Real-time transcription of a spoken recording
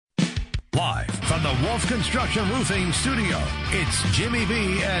Live from the Wolf Construction Roofing Studio, it's Jimmy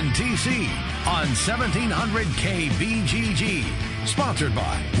B and TC on 1700 KBGG. Sponsored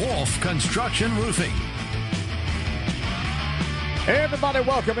by Wolf Construction Roofing. Hey, everybody,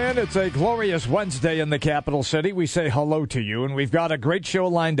 welcome in. It's a glorious Wednesday in the capital city. We say hello to you, and we've got a great show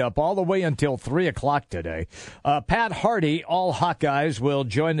lined up all the way until 3 o'clock today. Pat Hardy, all Hawkeyes, will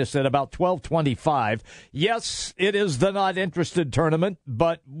join us at about 12:25. Yes, it is the Not Interested tournament,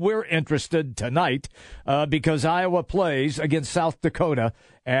 but we're interested tonight because Iowa plays against South Dakota.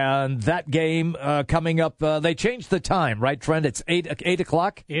 And that game coming up, they changed the time, right, Trent? It's 8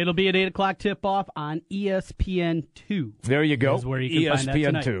 o'clock? It'll be an 8 o'clock tip-off on ESPN2. There you go. That's where you can find that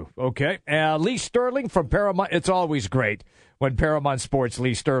tonight. ESPN2. Okay. Lee Sterling from Paramount. It's always great when Paramount Sports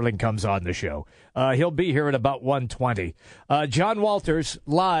Lee Sterling comes on the show. He'll be here at about 1:20. John Walters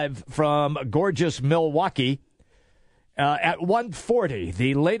live from gorgeous Milwaukee. At 1:40,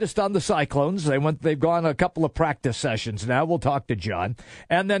 the latest on the Cyclones. They've gone a couple of practice sessions now. We'll talk to John.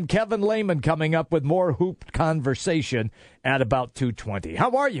 And then Kevin Lehman coming up with more hoop conversation at about 2:20.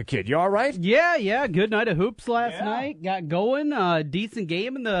 How are you, kid? You all right? Yeah. Good night of hoops last night. Got going. Decent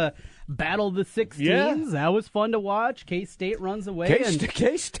game in the Battle of the 16s. Yeah. That was fun to watch. K-State runs away.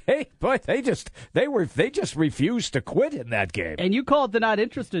 K-State, boy, they just refused to quit in that game. And you call it the Not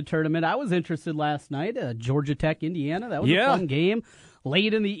Interested tournament. I was interested last night. Georgia Tech, Indiana. That was a fun game.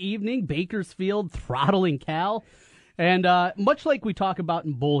 Late in the evening, Bakersfield throttling Cal. And much like we talk about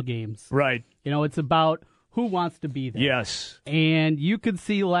in bowl games. Right. You know, it's about who wants to be there. Yes. And you could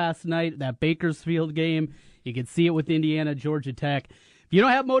see last night that Bakersfield game. You could see it with Indiana, Georgia Tech. If you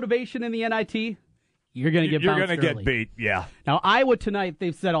don't have motivation in the NIT, you're going to get bounced early. You're going to get beat, yeah. Now, Iowa tonight,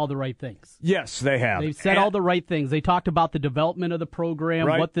 they've said all the right things. Yes, they have. They've said all the right things. They talked about the development of the program,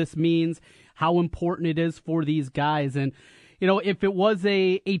 right, what this means, how important it is for these guys. And, you know, if it was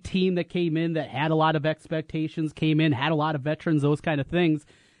a team that came in that had a lot of expectations, had a lot of veterans, those kind of things,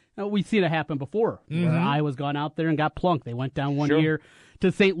 we've seen it happen before, where Iowa's gone out there and got plunked. They went down one year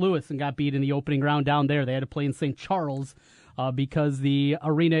to St. Louis and got beat in the opening round down there. They had to play in St. Charles because the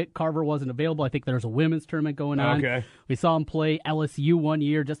arena at Carver wasn't available. I think there's a women's tournament going on. Okay. We saw them play LSU one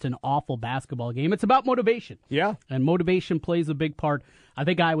year, just an awful basketball game. It's about motivation. Yeah. And motivation plays a big part. I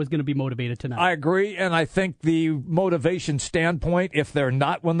think Iowa's going to be motivated tonight. I agree, and I think the motivation standpoint, if they're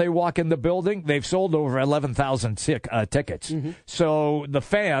not when they walk in the building, they've sold over 11,000 tickets. So the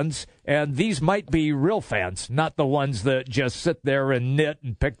fans, and these might be real fans, not the ones that just sit there and knit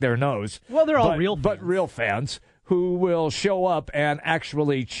and pick their nose. Well, they're all real fans. But real fans who will show up and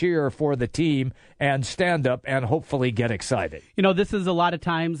actually cheer for the team and stand up and hopefully get excited. You know, this is a lot of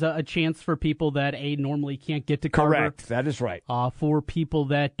times a chance for people that normally can't get to Carver. Correct. That is right. For people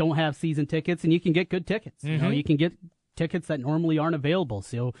that don't have season tickets, and you can get good tickets. You know, you can get tickets that normally aren't available.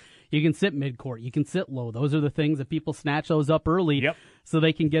 So you can sit mid-court, you can sit low. Those are the things that people snatch those up early so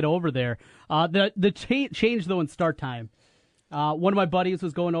they can get over there. The change, though, in start time. One of my buddies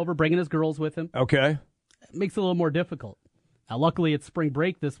was going over, bringing his girls with him. Okay. It makes it a little more difficult. Luckily, it's spring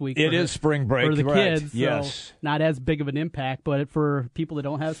break this week. It is spring break for the kids. Yes, so not as big of an impact, but for people that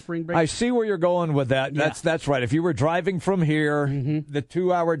don't have spring break, I see where you're going with that. That's right. If you were driving from here, the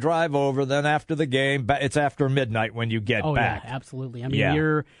 2-hour drive over, then after the game, it's after midnight when you get back. Yeah, absolutely. I mean,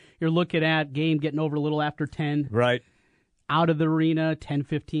 you're looking at game getting over a little after 10. Right. Out of the arena,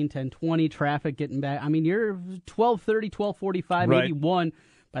 10:15, 10:20, traffic getting back. I mean, you're 12:30, 12:45, maybe 1.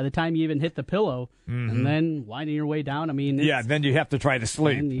 By the time you even hit the pillow, and then winding your way down, I mean... then you have to try to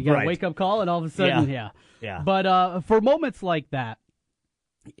sleep. And you got a wake-up call, and all of a sudden, But for moments like that,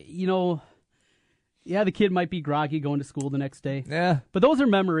 you know, the kid might be groggy going to school the next day. Yeah. But those are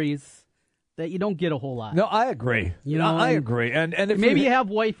memories that you don't get a whole lot. No, I agree. You know, I agree. And if maybe you have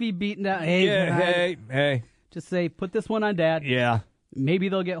wifey beaten down. Hey. Just say, put this one on Dad. Yeah. Maybe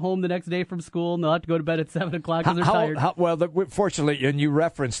they'll get home the next day from school and they'll have to go to bed at 7 o'clock because they're tired. Fortunately, and you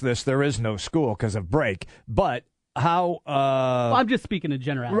referenced this, there is no school because of break. But how... well, I'm just speaking in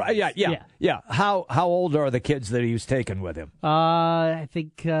general. Right, yeah. How old are the kids that he was taking with him? I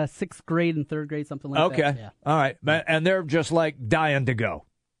think 6th grade and 3rd grade, something like that. Okay. Yeah. All right. And they're just like dying to go.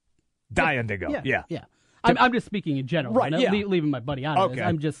 Yeah. I'm just speaking in general. Right, leaving my buddy out of it.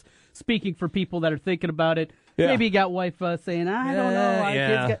 I'm just speaking for people that are thinking about it. Yeah. Maybe you got wife saying, I don't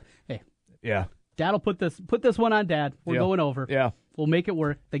know. Hey, Dad'll put this one on Dad. We're going over. Yeah. We'll make it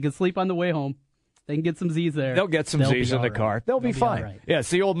work. They can sleep on the way home. They can get some Z's there. They'll get some Z's in the car. They'll be fine. Right. Yeah, it's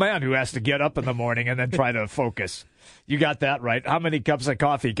the old man who has to get up in the morning and then try to focus. You got that right. How many cups of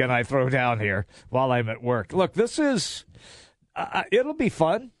coffee can I throw down here while I'm at work? Look, this is it'll be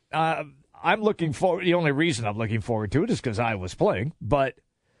fun. I'm looking forward. The only reason I'm looking forward to it is because I was playing, but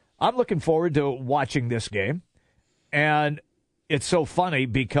I'm looking forward to watching this game. And it's so funny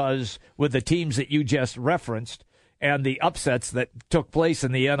because with the teams that you just referenced and the upsets that took place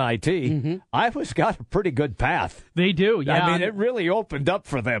in the NIT, Iowa's got a pretty good path. They do, yeah. I mean, it really opened up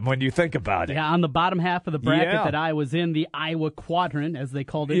for them when you think about it. Yeah, on the bottom half of the bracket that I was in, the Iowa quadrant, as they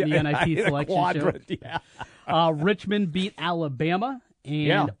called it in the NIT selection quadrant, show. Richmond beat Alabama,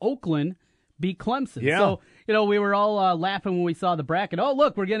 and Oakland beat Clemson. Yeah. So, we were all laughing when we saw the bracket. Oh,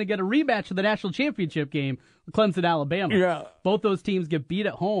 look, we're going to get a rematch of the national championship game, Clemson-Alabama. Yeah. Both those teams get beat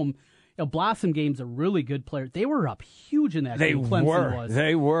at home. Blossom Game's a really good player. They were up huge in that game. Clemson was.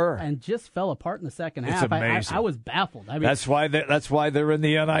 They were. And just fell apart in the second It's half. amazing. I was baffled. I mean, that's why they're in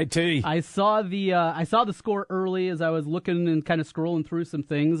the NIT. I saw the score early as I was looking and kind of scrolling through some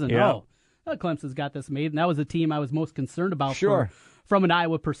things, and Clemson's got this made. And that was the team I was most concerned about from an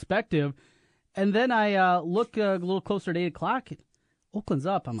Iowa perspective. And then I look a little closer at 8 o'clock. Oakland's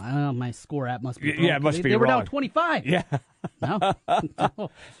up. I'm like, oh, my score app must be wrong. Yeah, it must be They were wrong. down 25. Yeah. No.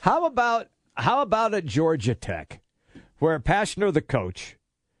 How about at Georgia Tech, where Pashner, the coach,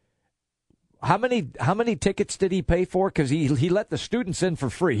 how many tickets did he pay for? Because he let the students in for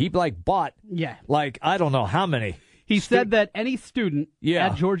free. He bought I don't know how many. He said that any student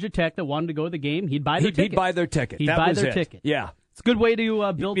at Georgia Tech that wanted to go to the game, he'd buy their ticket. He'd buy their ticket. He'd that buy was their it. ticket. Yeah. It's a good way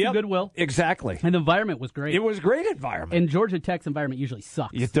to build some goodwill. Exactly. And the environment was great. It was a great environment. And Georgia Tech's environment usually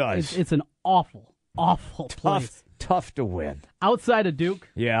sucks. It does. It's an awful place. Tough to win. Outside of Duke.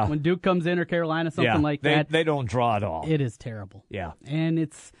 Yeah. When Duke comes in or Carolina, something like that. They don't draw at all. It is terrible. Yeah. And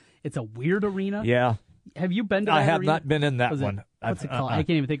it's a weird arena. Yeah. Have you been to that I have arena? not been in that one. What's it called? I can't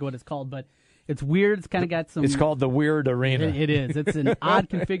even think of what it's called, but it's weird. It's kind of got some... It's called the Weird Arena. It is. It's an odd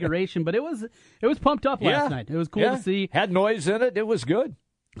configuration, but it was pumped up last night. It was cool to see. Had noise in it. It was good.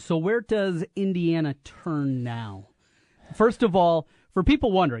 So where does Indiana turn now? First of all, for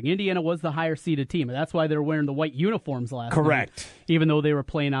people wondering, Indiana was the higher seeded team, and that's why they were wearing the white uniforms last Correct. night, even though they were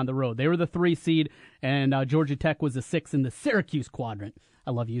playing on the road. They were the 3 seed, and Georgia Tech was the 6 in the Syracuse quadrant.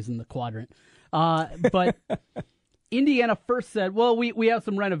 I love using the quadrant. But Indiana first said, well, we have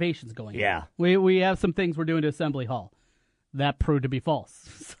some renovations going on. Yeah. We have some things we're doing to Assembly Hall. That proved to be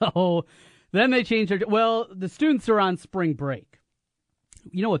false. So then they changed the students are on spring break.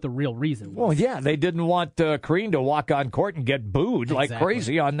 You know what the real reason was. Well, yeah, they didn't want Crean to walk on court and get booed like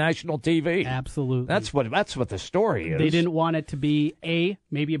crazy on national TV. Absolutely. That's what the story is. They didn't want it to be,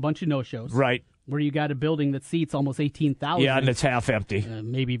 maybe a bunch of no-shows. Right. Where you got a building that seats almost 18,000. Yeah, and it's half empty.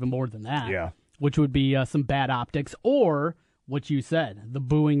 Maybe even more than that. Yeah. Which would be some bad optics. Or what you said, the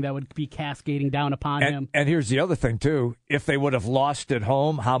booing that would be cascading down upon him. And here's the other thing, too. If they would have lost at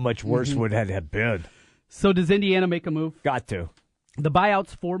home, how much worse would it have been? So does Indiana make a move? Got to. The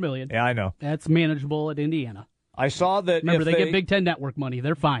buyout's $4 million. Yeah, I know. That's manageable at Indiana. I saw that. Remember, they get Big Ten Network money.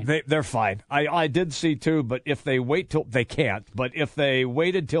 They're fine. They're fine. I did see, too, but if they wait till... They can't. But if they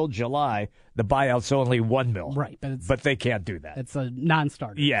waited till July, the buyout's only $1 million. Right. But they can't do that. It's a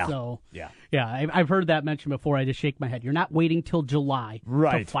non-starter. Yeah. So, yeah, I've heard that mentioned before. I just shake my head. You're not waiting till July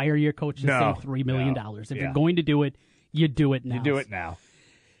to fire your coach and save $3 million. If you're going to do it, you do it now. You do it now.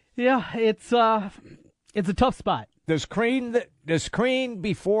 Yeah, it's a tough spot. Does Crean,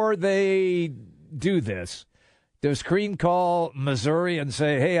 before they do this, does Crean call Missouri and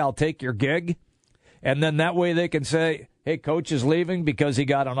say, hey, I'll take your gig? And then that way they can say, hey, coach is leaving because he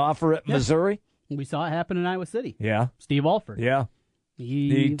got an offer at Missouri? We saw it happen in Iowa City. Yeah. Steve Alford. Yeah.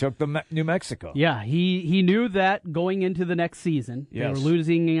 He took the New Mexico. Yeah, he knew that going into the next season. They were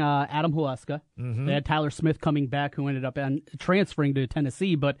losing Adam Huleska. Mm-hmm. They had Tyler Smith coming back, who ended up transferring to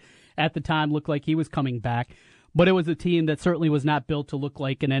Tennessee, but at the time looked like he was coming back. But it was a team that certainly was not built to look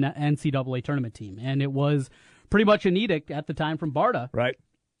like an NCAA tournament team. And it was pretty much an edict at the time from Barta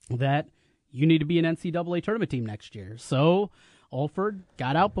that you need to be an NCAA tournament team next year. So Alford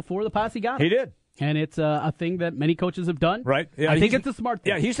got out before the posse got him. He did. And it's a thing that many coaches have done. Right. Yeah, I think it's a smart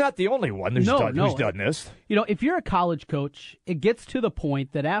thing. Yeah, he's not the only one who's done this. You know, if you're a college coach, it gets to the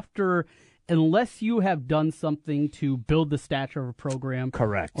point that unless you have done something to build the stature of a program.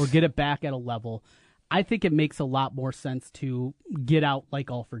 Correct. Or get it back at a level, I think it makes a lot more sense to get out like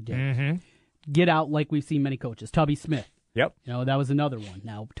Alford did. Mm-hmm. Get out like we've seen many coaches. Tubby Smith. Yep. You know, that was another one.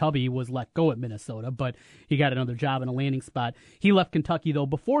 Now, Tubby was let go at Minnesota, but he got another job in a landing spot. He left Kentucky, though,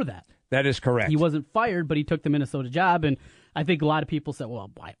 before that. That is correct. He wasn't fired, but he took the Minnesota job, and I think a lot of people said, well,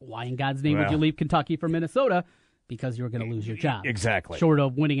 why in God's name would you leave Kentucky for Minnesota? Because you were going to lose your job. Exactly. Short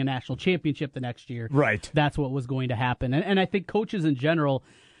of winning a national championship the next year. Right. That's what was going to happen. And I think coaches in general,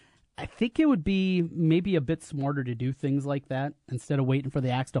 I think it would be maybe a bit smarter to do things like that instead of waiting for the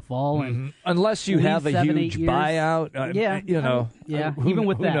axe to fall. And unless you have a 7, 8 huge years. buyout, Even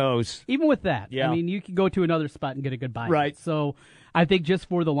with who that, knows? Even with that, Yeah. I mean, you could go to another spot and get a good buyout. Right. So I think just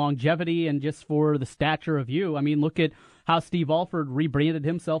for the longevity and just for the stature of you, I mean, look at how Steve Alford rebranded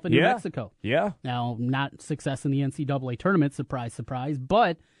himself in New Mexico. Yeah. Now, not success in the NCAA tournament, surprise, surprise,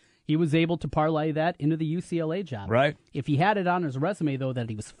 but he was able to parlay that into the UCLA job. Right. If he had it on his resume, though, that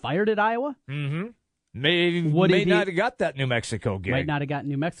he was fired at Iowa, May not have got that New Mexico gig. might not have gotten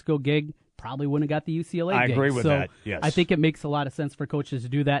New Mexico gig, probably wouldn't have got the UCLA I gig. agree with so that, yes. I think it makes a lot of sense for coaches to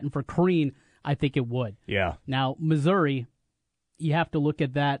do that, and for Crean, I think it would. Yeah. Now, Missouri, you have to look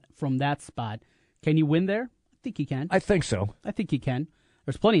at that from that spot. Can you win there? I think you can. I think so. I think you can.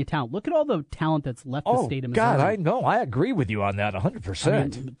 There's plenty of talent. Look at all the talent that's left the state of Missouri. God, I know. I agree with you on that 100%. I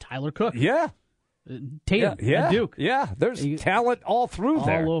mean, Tyler Cook, Yeah. Tatum, Yeah. and Duke, Yeah. There's talent all through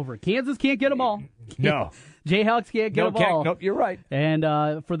there. all over. Kansas can't get them all. No. Jayhawks can't get them all. Nope, you're right. And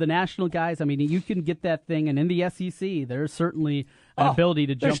for the national guys, I mean, you can get that thing. And in the SEC, there's certainly an ability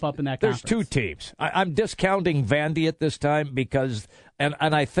to jump up in that There's conference. two teams. I'm discounting Vandy at this time because, and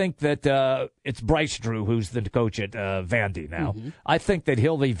I think that it's Bryce Drew who's the coach at Vandy now. I think that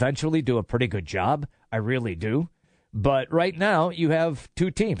he'll eventually do a pretty good job. I really do. But right now, you have two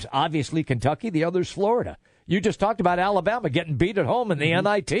teams. Obviously, Kentucky, the other's Florida. You just talked about Alabama getting beat at home in the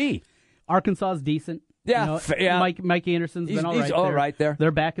NIT. Arkansas is decent. Yeah, yeah. Mike Anderson's been all right. He's all right there.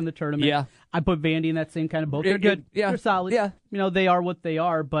 They're back in the tournament. Yeah. I put Vandy in that same kind of boat. They're good. Yeah. They're solid. Yeah. They are what they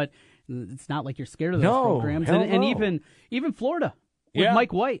are, but it's not like you're scared of those No, programs. hell And no. even Florida with Yeah.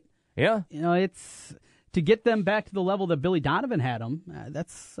 Mike White. Yeah. It's to get them back to the level that Billy Donovan had them.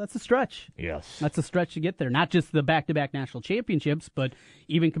 That's a stretch. Yes. That's a stretch to get there. Not just the back-to-back national championships, but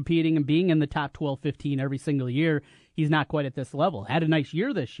even competing and being in the top 12, 15 every single year. He's not quite at this level. Had a nice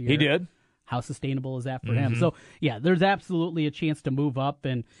year this year. He did. How sustainable is that for him? So, yeah, there's absolutely a chance to move up.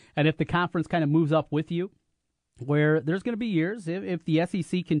 And if the conference kind of moves up with you, where there's going to be years, if the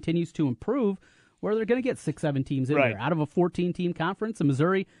SEC continues to improve, where they're going to get 6, 7 teams in there. Out of a 14-team conference in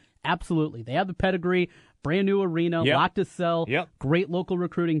Missouri, absolutely. They have the pedigree, brand new arena, lot to sell, great local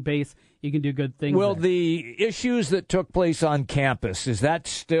recruiting base. You can do good things Well, there. the issues that took place on campus, is that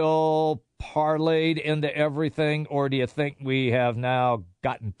still parlayed into everything, or do you think we have now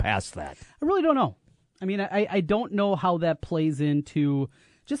gotten past that? I really don't know. I mean, I don't know how that plays into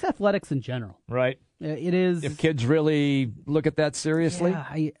just athletics in general. Right. It is. If kids really look at that seriously?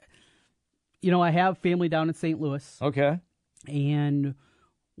 Yeah, I have family down in St. Louis. Okay. And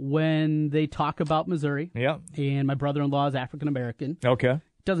when they talk about Missouri, and my brother-in-law is African American, Okay.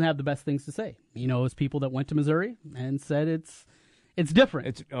 doesn't have the best things to say. He knows people that went to Missouri and said it's different.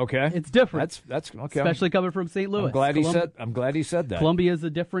 It's okay. It's different. That's okay. Especially coming from St. Louis. I'm glad he said that. Columbia is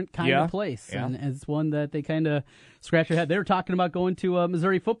a different kind Yeah. of place, Yeah. and it's one that they kind of scratch their head. They were talking about going to a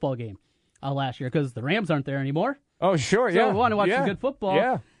Missouri football game last year because the Rams aren't there anymore. Oh, sure, So yeah. we want to watch some good football.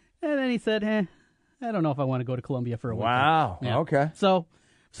 Yeah. And then he said, I don't know if I want to go to Columbia for a weekend. Wow. Yeah. Okay. So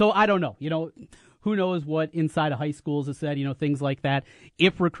I don't know. Who knows what inside of high schools is said, things like that.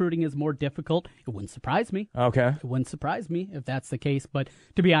 If recruiting is more difficult, it wouldn't surprise me. Okay. It wouldn't surprise me if that's the case. But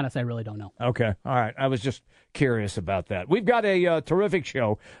to be honest, I really don't know. Okay. All right. I was just curious about that. We've got a terrific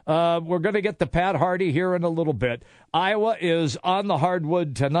show. We're going to get to Pat Hardy here in a little bit. Iowa is on the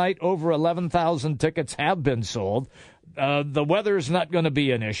hardwood tonight. Over 11,000 tickets have been sold. The weather's not going to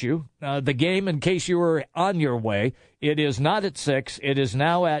be an issue. The game, in case you were on your way, it is not at 6. It is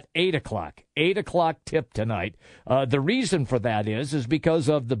now at 8 o'clock. 8 o'clock tip tonight. The reason for that is because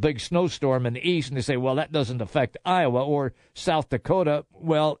of the big snowstorm in the east. And they say, well, that doesn't affect Iowa or South Dakota.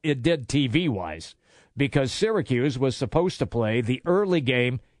 Well, it did TV-wise because Syracuse was supposed to play the early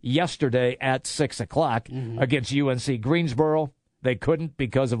game yesterday at 6 o'clock against UNC Greensboro. They couldn't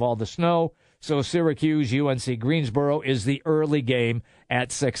because of all the snow. So Syracuse, UNC Greensboro is the early game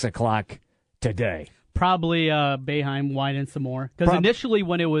at 6 o'clock today. Probably Boeheim whining some more. Because initially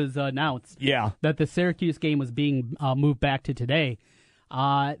when it was announced that the Syracuse game was being moved back to today,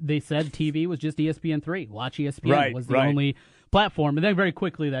 they said TV was just ESPN3. Watch ESPN was the only platform. And then very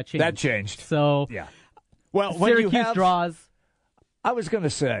quickly that changed. So well, Syracuse draws. I was going to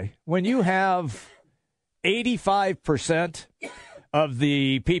say, when you have 85% of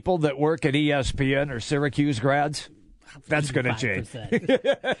the people that work at ESPN are Syracuse grads, that's going to change.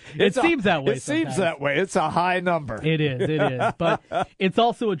 It seems that way. It seems that way. It's a high number. It is. But it's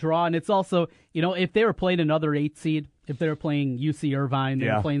also a draw, and it's also, if they were playing another 8 seed, if they were playing UC Irvine, they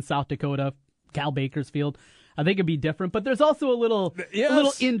were playing South Dakota, Cal Bakersfield, I think it'd be different. But there's also a little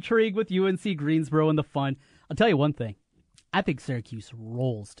intrigue with UNC Greensboro and the fun. I'll tell you one thing. I think Syracuse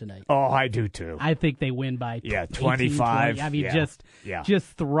rolls tonight. Oh, I do too. I think they win by 25. 20. I mean, just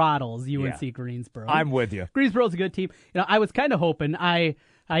throttles UNC Greensboro. I'm with you. Greensboro's a good team. I was kind of hoping I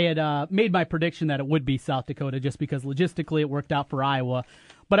had made my prediction that it would be South Dakota just because logistically it worked out for Iowa.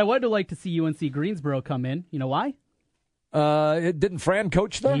 But I would like to see UNC Greensboro come in. You know why? Didn't Fran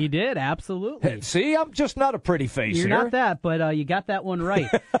coach there? He did, absolutely. Hey, see, I'm just not a pretty face You're here. not that, but you got that one right.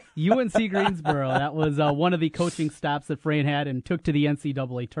 UNC Greensboro, that was one of the coaching stops that Fran had and took to the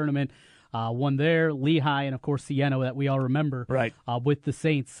NCAA tournament. Won there, Lehigh, and, of course, Siena that we all remember right. With the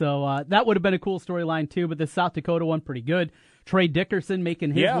Saints. So that would have been a cool storyline, too, but the South Dakota one, pretty good. Trey Dickerson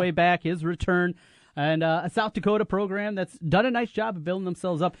making his way back, his return. And a South Dakota program that's done a nice job of building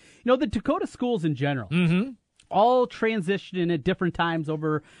themselves up. The Dakota schools in general, all transitioned at different times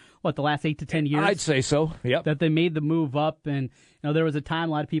over, the last 8 to 10 years? I'd say so, yep. That they made the move up. And, there was a time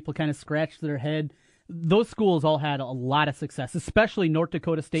a lot of people kind of scratched their head. Those schools all had a lot of success, especially North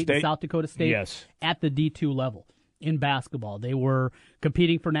Dakota State and South Dakota State at the D2 level in basketball. They were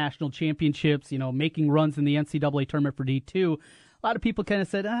competing for national championships, making runs in the NCAA tournament for D2. A lot of people kind of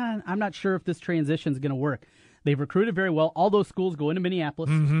said, I'm not sure if this transition is going to work. They've recruited very well. All those schools go into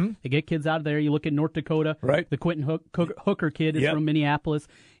Minneapolis. They get kids out of there. You look at North Dakota. Right. The Quentin Hooker kid is from Minneapolis.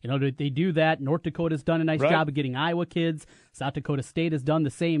 They do that. North Dakota's done a nice job of getting Iowa kids. South Dakota State has done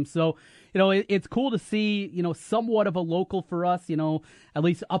the same. So, it's cool to see, somewhat of a local for us, at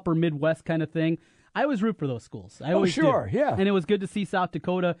least upper Midwest kind of thing. I always root for those schools. I always do. Yeah. And it was good to see South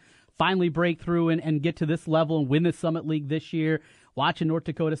Dakota finally break through and get to this level and win the Summit League this year. Watching North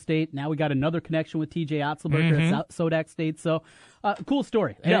Dakota State. Now we got another connection with TJ Otzelberger at Sodak State. So, cool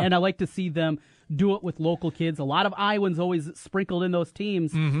story. Yeah. And I like to see them do it with local kids. A lot of Iowans always sprinkled in those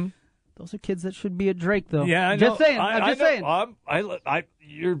teams. Those are kids that should be at Drake, though. Yeah, I know. Just saying. I'm just saying.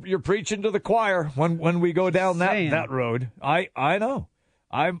 You're preaching to the choir when we go down that road. I know.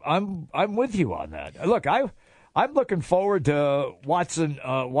 I'm with you on that. Look, I'm looking forward to watching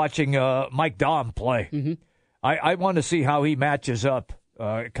Mike Dahm play. I want to see how he matches up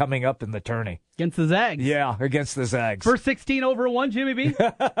coming up in the tourney. Against the Zags. Yeah, against the Zags. First 16-1, Jimmy B?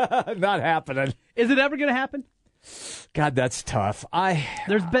 Not happening. Is it ever going to happen? God, that's tough.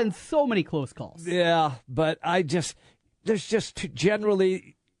 There's been so many close calls. Yeah, but there's just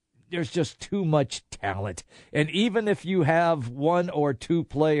too much talent. And even if you have one or two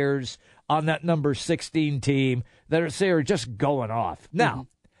players on that number 16 team that are just going off. Now,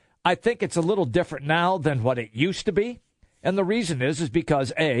 I think it's a little different now than what it used to be. And the reason is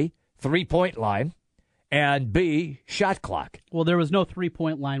because A, 3-point line, and B, shot clock. Well, there was no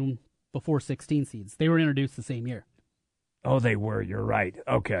 3-point line before 16 seeds. They were introduced the same year. Oh, they were. You're right.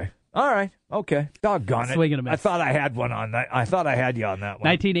 Okay. All right. Okay. Doggone it. Swing and a miss. I thought I had one on that. I thought I had you on that one.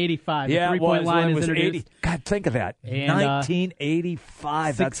 1985. Yeah, the 3-point line was introduced. 80. God, think of that. And,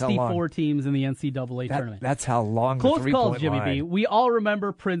 1985. That's how long. 64 teams in the NCAA tournament. That's how long Close the 3-point calls, Jimmy line. B. We all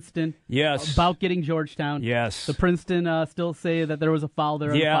remember Princeton. Yes. About getting Georgetown. Yes. The Princeton still say that there was a foul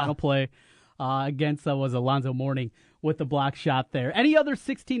there in the final play against was Alonzo Mourning with the block shot there. Any other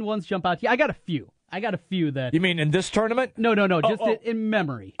 16-1s jump out to you? I got a few that... You mean in this tournament? No. Just in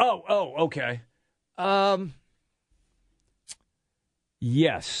memory. Okay.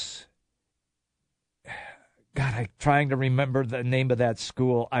 Yes. God, I'm trying to remember the name of that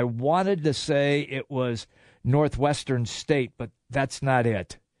school. I wanted to say it was Northwestern State, but that's not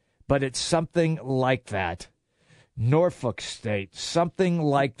it. But it's something like that. Norfolk State, something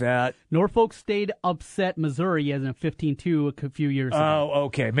like that. Norfolk State upset Missouri as in 15-2 a few years ago. Oh,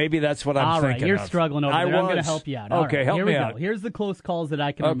 okay. Maybe that's what I'm thinking. All right, you're struggling over there. I'm going to help you out. Okay, help me out. Here's the close calls that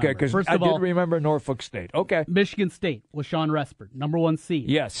I can remember. Okay, because I did remember Norfolk State. Okay. Michigan State with Sean Respert, number 1 seed.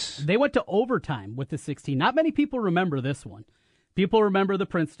 Yes. They went to overtime with the 16. Not many people remember this one. People remember the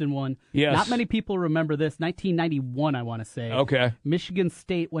Princeton one. Yes. Not many people remember this. 1991, I want to say. Okay. Michigan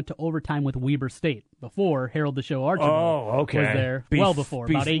State went to overtime with Weber State before Harold the Show Archibald was there. Well before,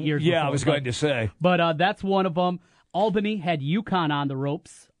 about 8 years before. Yeah, I was going to say. But that's one of them. Albany had UConn on the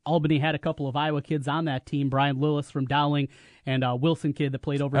ropes. Albany had a couple of Iowa kids on that team. Brian Lillis from Dowling and Wilson kid that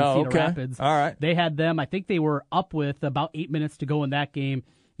played over in Cedar Rapids. All right. They had them. I think they were up with about 8 minutes to go in that game.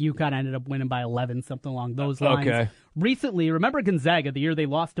 UConn ended up winning by 11, something along those lines. Okay. Recently, remember Gonzaga, the year they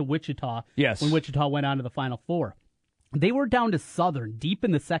lost to Wichita? Yes. When Wichita went on to the Final Four. They were down to Southern deep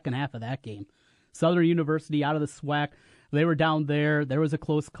in the second half of that game. Southern University out of the SWAC. They were down there. There was a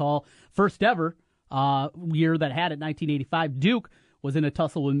close call. First ever year that had it, 1985. Duke was in a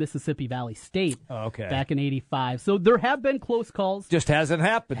tussle with Mississippi Valley State back in 85. So there have been close calls. Just hasn't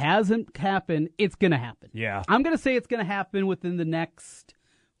happened. Hasn't happened. It's going to happen. Yeah. I'm going to say it's going to happen within the next...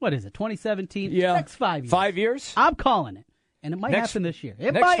 What is it, 2017? Yeah. Next 5 years. 5 years? I'm calling it. And it might happen this year.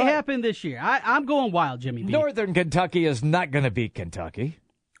 It might happen this year. I'm going wild, Jimmy B. Northern Kentucky is not going to beat Kentucky.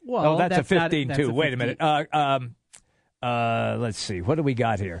 Well, that's a 15-2. Wait a minute. Let's see. What do we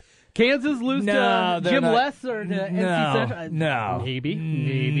got here? Kansas lose to Jim Les or to NC Central? No.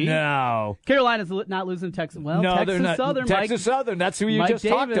 Maybe. No. Carolina's not losing to Texas. Well, no, Texas not. Southern. Texas Southern. That's who you just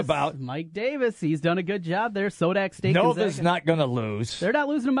talked about. Mike Davis. He's done a good job there. Sodak State. Nova's not going to lose. They're not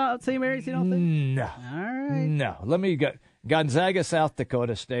losing about St. Mary's, you don't think? No. All right. No. Let me go. Gonzaga, South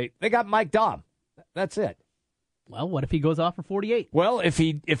Dakota State. They got Mike Daum. That's it. Well, what if he goes off for 48? Well, if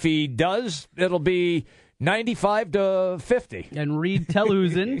he does, it'll be 95-50. And Reed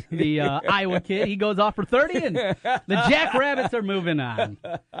Telhusen, the Iowa kid, he goes off for 30, and the Jackrabbits are moving on.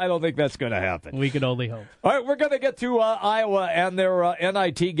 I don't think that's going to happen. We could only hope. All right, we're going to get to Iowa and their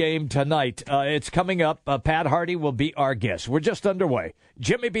NIT game tonight. It's coming up. Pat Hardy will be our guest. We're just underway.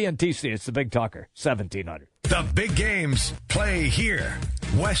 Jimmy B and TC, it's the Big Talker, 1700. The big games play here.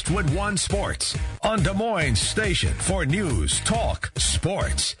 Westwood One Sports on Des Moines Station for news, talk,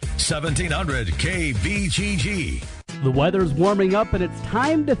 sports. 1700 KBGG. The weather's warming up and it's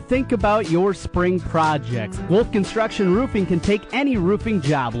time to think about your spring projects. Wolf Construction Roofing can take any roofing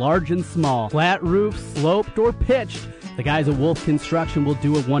job, large and small. Flat roof, sloped, or pitched. The guys at Wolf Construction will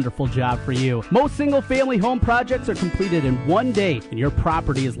do a wonderful job for you. Most single-family home projects are completed in one day, and your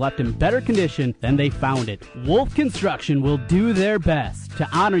property is left in better condition than they found it. Wolf Construction will do their best to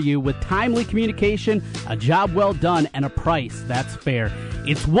honor you with timely communication, a job well done, and a price that's fair.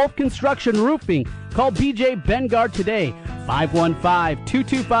 It's Wolf Construction Roofing. Call BJ Bengard today,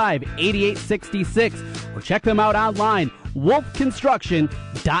 515-225-8866, or check them out online,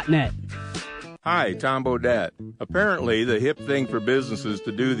 wolfconstruction.net. Hi, Tom Bodette. Apparently, the hip thing for businesses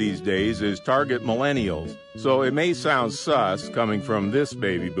to do these days is target millennials. So it may sound sus coming from this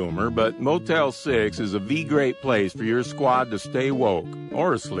baby boomer, but Motel 6 is a V-great place for your squad to stay woke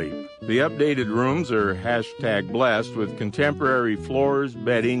or asleep. The updated rooms are #blessed with contemporary floors,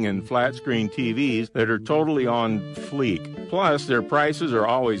 bedding, and flat-screen TVs that are totally on fleek. Plus, their prices are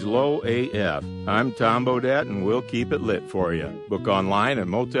always low AF. I'm Tom Bodette, and we'll keep it lit for you. Book online at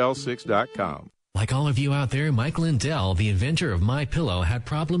motel6.com. Like all of you out there, Mike Lindell, the inventor of MyPillow, had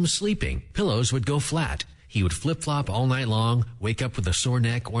problems sleeping. Pillows would go flat. He would flip-flop all night long, wake up with a sore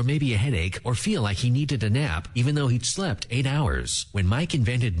neck or maybe a headache, or feel like he needed a nap even though he'd slept 8 hours. When Mike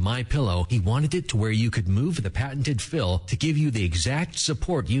invented MyPillow, he wanted it to where you could move the patented fill to give you the exact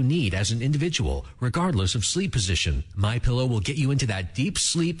support you need as an individual, regardless of sleep position. MyPillow will get you into that deep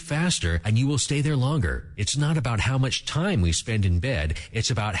sleep faster, and you will stay there longer. It's not about how much time we spend in bed. It's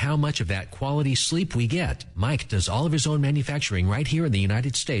about how much of that quality sleep we get. Mike does all of his own manufacturing right here in the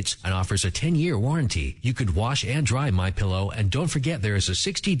United States and offers a 10-year warranty. You could wash and dry MyPillow, and don't forget there is a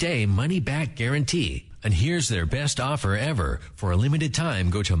 60-day money-back guarantee. And here's their best offer ever. For a limited time,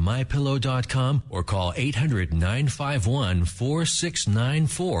 go to MyPillow.com or call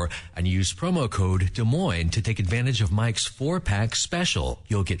 800-951-4694 and use promo code Des Moines to take advantage of Mike's 4-pack special.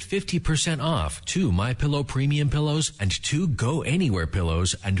 You'll get 50% off 2 MyPillow premium pillows and 2 Go Anywhere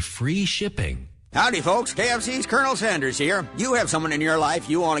pillows and free shipping. Howdy, folks. KFC's Colonel Sanders here. You have someone in your life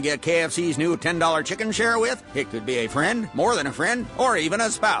you want to get KFC's new $10 chicken share with? It could be a friend, more than a friend, or even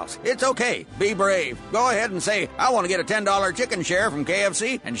a spouse. It's okay. Be brave. Go ahead and say, I want to get a $10 chicken share from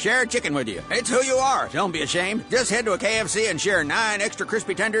KFC and share chicken with you. It's who you are. Don't be ashamed. Just head to a KFC and share 9 extra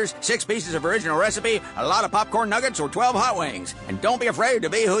crispy tenders, 6 pieces of original recipe, a lot of popcorn nuggets, or 12 hot wings. And don't be afraid to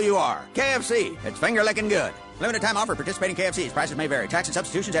be who you are. KFC. It's finger-licking good. Limited time offer. Participating KFCs. Prices may vary. Tax and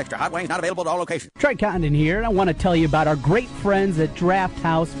substitutions extra. Hot wings not available at all locations. Trent Condon here, and I want to tell you about our great friends at Draft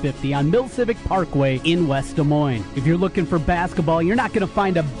House 50 on Mill Civic Parkway in West Des Moines. If you're looking for basketball, you're not going to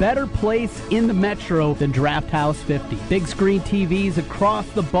find a better place in the metro than Draft House 50. Big screen TVs across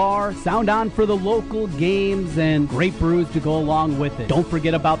the bar, sound on for the local games, and great brews to go along with it. Don't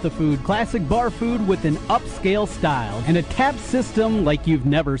forget about the food. Classic bar food with an upscale style and a tap system like you've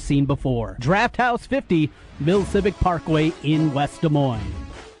never seen before. Draft House 50, Mill Civic Parkway in West Des Moines.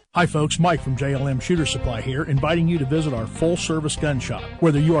 Hi folks, Mike from JLM Shooter Supply here, inviting you to visit our full-service gun shop.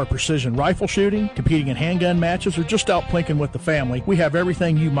 Whether you are precision rifle shooting, competing in handgun matches, or just out plinking with the family, we have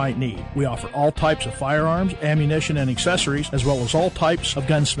everything you might need. We offer all types of firearms, ammunition, and accessories, as well as all types of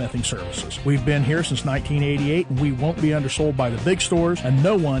gunsmithing services. We've been here since 1988, and we won't be undersold by the big stores, and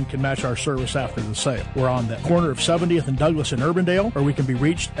no one can match our service after the sale. We're on the corner of 70th and Douglas in Urbandale, or we can be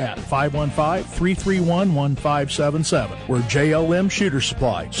reached at 515-331-1577. We're JLM Shooter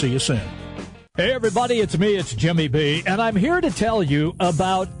Supply. See you soon. Hey everybody, it's me, it's Jimmy B, and I'm here to tell you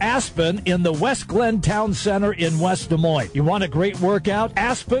about Aspen in the West Glen Town Center in West Des Moines. You want a great workout?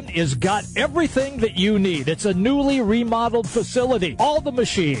 Aspen has got everything that you need. It's a newly remodeled facility. All the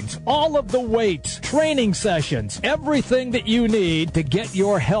machines, all of the weights, training sessions, everything that you need to get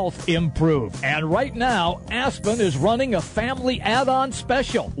your health improved. And right now, Aspen is running a family add-on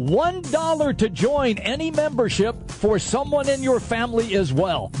special. $1 to join any membership for someone in your family as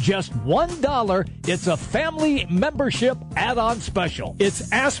well. Just $1. It's a family membership add-on special.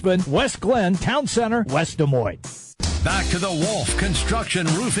 It's Aspen, West Glen, Town Center, West Des Moines. Back to the Wolf Construction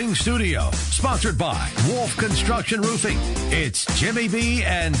Roofing Studio, sponsored by Wolf Construction Roofing. It's Jimmy B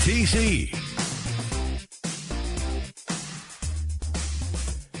and TC.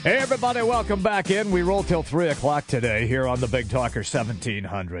 Hey, everybody, welcome back in. We roll till 3 o'clock today here on the Big Talker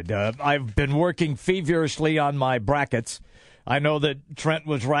 1700. I've been working feverishly on my brackets. I know that Trent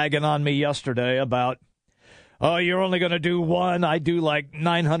was ragging on me yesterday about, oh, you're only going to do one. I do like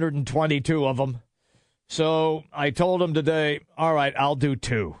 922 of them. So I told him today, all right, I'll do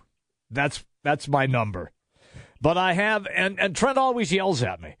 2. That's my number. But I have, and Trent always yells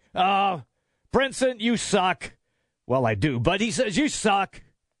at me, Brinson, you suck. Well, I do, but he says, you suck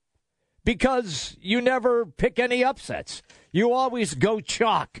because you never pick any upsets. You always go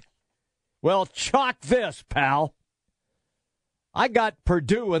chalk. Well, chalk this, pal. I got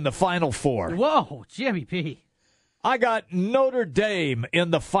Purdue in the Final Four. Whoa, Jimmy P. I got Notre Dame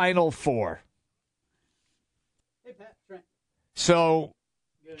in the Final Four. Hey, Pat, Trent. So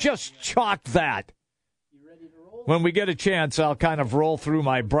just chalk that. You ready to roll? When we get a chance, I'll kind of roll through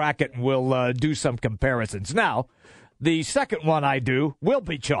my bracket and we'll do some comparisons. Now, the second one I do will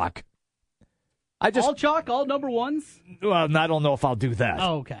be chalk. All chalk, all number ones? Well, I don't know if I'll do that.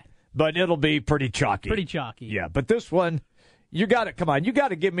 Oh, okay. But it'll be pretty chalky. Pretty chalky. Yeah, but this one... You got to, come on, you got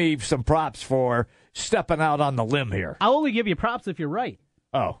to give me some props for stepping out on the limb here. I'll only give you props if you're right.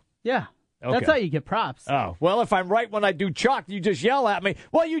 Oh. Yeah. Okay. That's how you get props. Oh. Well, if I'm right when I do chalk, you just yell at me,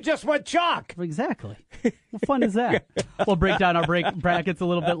 well, you just went chalk. Exactly. What fun is that? We'll break down our brackets a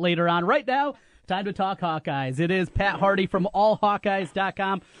little bit later on. Right now, time to talk Hawkeyes. It is Pat Hardy from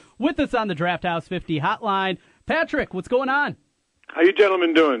allhawkeyes.com with us on the Draft House 50 hotline. Patrick, what's going on? How you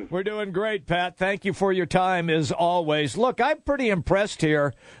gentlemen doing? We're doing great, Pat. Thank you for your time, as always. Look, I'm pretty impressed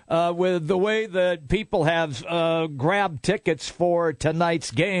here with the way that people have grabbed tickets for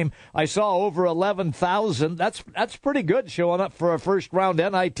tonight's game. I saw over 11,000. That's pretty good showing up for a first-round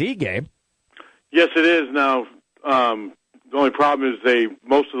NIT game. Yes, it is. Now, the only problem is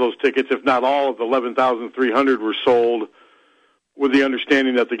most of those tickets, if not all of the 11,300, were sold with the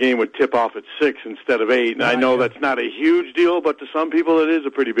understanding that the game would tip off at 6 instead of 8. And I know that's not a huge deal, but to some people it is a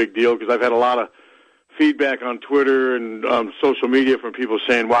pretty big deal because I've had a lot of feedback on Twitter and social media from people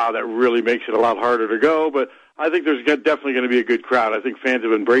saying, wow, that really makes it a lot harder to go. But I think there's definitely going to be a good crowd. I think fans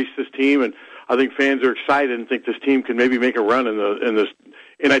have embraced this team, and I think fans are excited and think this team can maybe make a run in this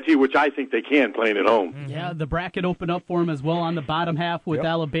NIT, which I think they can, playing at home. Yeah, the bracket opened up for them as well on the bottom half with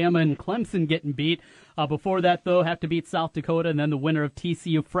Alabama and Clemson getting beat. Before that, though, have to beat South Dakota and then the winner of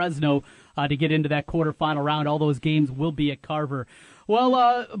TCU Fresno to get into that quarterfinal round. All those games will be at Carver.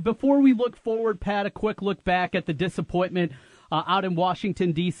 Well, before we look forward, Pat, a quick look back at the disappointment out in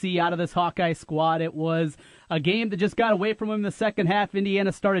Washington, D.C., out of this Hawkeye squad. It was a game that just got away from them in the second half.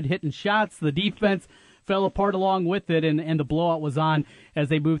 Indiana started hitting shots. The defense fell apart along with it, and the blowout was on as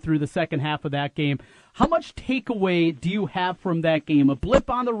they moved through the second half of that game. How much takeaway do you have from that game? A blip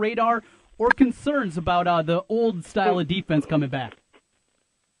on the radar or concerns about the old style of defense coming back?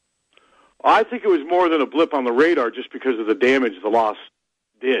 I think it was more than a blip on the radar just because of the damage the loss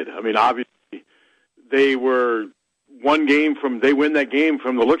did. I mean, obviously, they were they win that game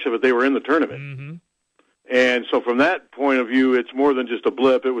from the looks of it, they were in the tournament. Mm-hmm. And so from that point of view, it's more than just a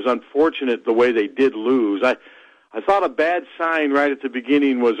blip. It was unfortunate the way they did lose. I thought a bad sign right at the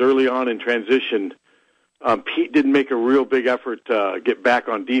beginning was early on in transition. Pete didn't make a real big effort to get back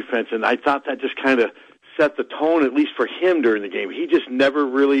on defense, and I thought that just kind of set the tone, at least for him during the game. He just never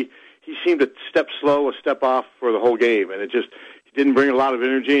really, he seemed to step slow, a step off for the whole game, and he didn't bring a lot of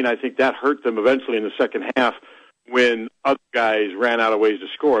energy, and I think that hurt them eventually in the second half when other guys ran out of ways to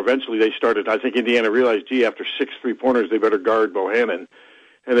score. Eventually they started, I think Indiana realized, after 6 3-pointers, they better guard Bohannon.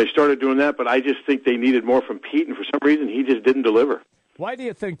 And they started doing that, but I just think they needed more from Pete, and for some reason he just didn't deliver. Why do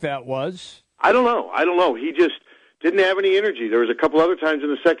you think that was? I don't know. He just didn't have any energy. There was a couple other times in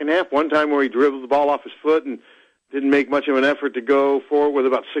the second half. One time where he dribbled the ball off his foot and didn't make much of an effort to go forward with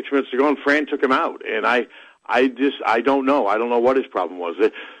about 6 minutes to go, and Fran took him out. And I don't know. I don't know what his problem was.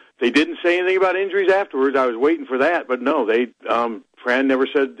 They didn't say anything about injuries afterwards. I was waiting for that, but no, Fran never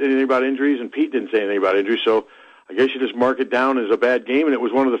said anything about injuries, and Pete didn't say anything about injuries, so I guess you just mark it down as a bad game, and it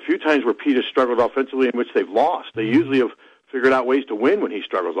was one of the few times where Pete has struggled offensively in which they've lost. They usually have figured out ways to win when he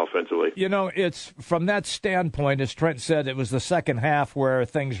struggles offensively. You know, it's from that standpoint, as Trent said, it was the second half where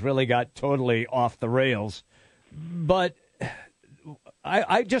things really got totally off the rails. But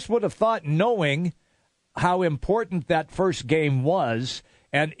I just would have thought, knowing how important that first game was,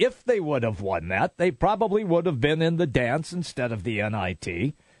 and if they would have won that, they probably would have been in the dance instead of the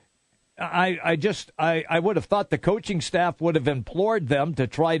NIT. I would have thought the coaching staff would have implored them to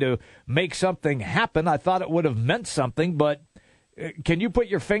try to make something happen. I thought it would have meant something, but can you put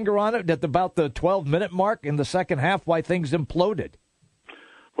your finger on it at about the 12-minute mark in the second half why things imploded?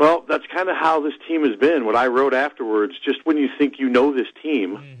 Well, that's kind of how this team has been. What I wrote afterwards, just when you think you know this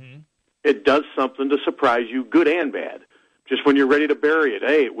team, it does something to surprise you, good and bad. Just when you're ready to bury it,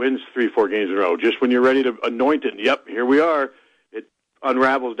 hey, it wins 3-4 games in a row. Just when you're ready to anoint it, yep, here we are, it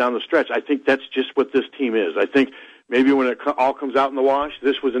unravels down the stretch. I think that's just what this team is. I think maybe when it all comes out in the wash,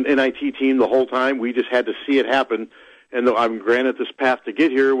 this was an NIT team the whole time. We just had to see it happen. And I'm granted this path to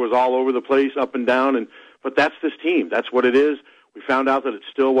get here was all over the place, up and down, but that's this team. That's what it is. We found out that it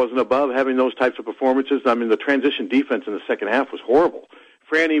still wasn't above having those types of performances. I mean, the transition defense in the second half was horrible.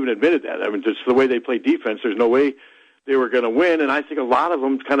 Fran even admitted that. I mean, just the way they played defense, there's no way they were going to win, and I think a lot of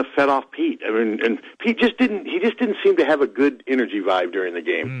them kind of fed off Pete. I mean, and Pete just didn't seem to have a good energy vibe during the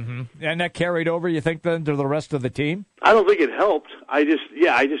game. And that carried over, you think, then, to the rest of the team? I don't think it helped. I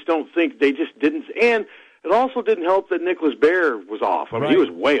just don't think they just didn't. And it also didn't help that Nicholas Baer was off. I mean, he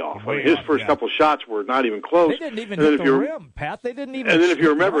was way off. His first couple shots were not even close. They didn't even hit the rim, Pat. They didn't even. And then if you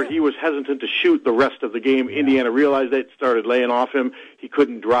remember, he was hesitant to shoot the rest of the game. Yeah. Indiana realized it, started laying off him. He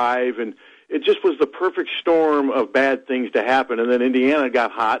couldn't drive, and it just was the perfect storm of bad things to happen. And then Indiana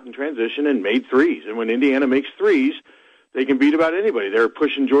got hot in transition and made threes. And when Indiana makes threes, they can beat about anybody. They were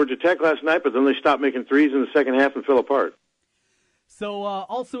pushing Georgia Tech last night, but then they stopped making threes in the second half and fell apart. So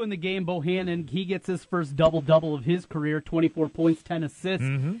also in the game, Bohannon, he gets his first double-double of his career, 24 points, 10 assists.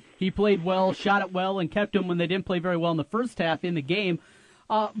 He played well, shot it well, and kept him when they didn't play very well in the first half in the game.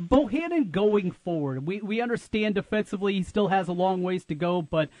 Bohannon going forward, we understand defensively he still has a long ways to go,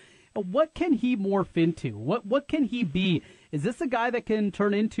 but what can he morph into? What can he be? Is this a guy that can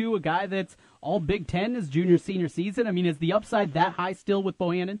turn into a guy that's all Big Ten his junior, senior season? I mean, is the upside that high still with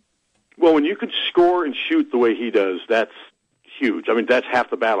Bohannon? Well, when you can score and shoot the way he does, that's huge. I mean, that's half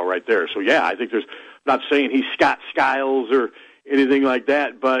the battle right there. So, yeah, I think I'm not saying he's Scott Skiles or anything like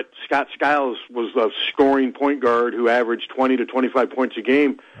that, but Scott Skiles was a scoring point guard who averaged 20 to 25 points a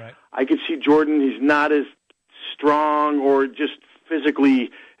game. Right. I could see Jordan, he's not as strong or just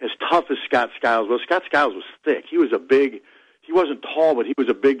physically as tough as Scott Skiles was. Scott Skiles was thick. He wasn't tall, but he was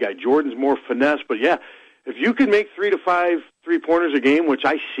a big guy. Jordan's more finesse, but yeah, if you can make 3 to 5 3-pointers a game, which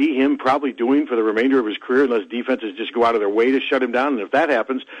I see him probably doing for the remainder of his career unless defenses just go out of their way to shut him down, and if that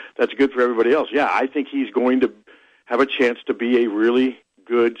happens, that's good for everybody else. Yeah, I think he's going to have a chance to be a really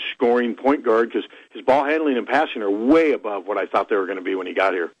good scoring point guard because his ball handling and passing are way above what I thought they were going to be when he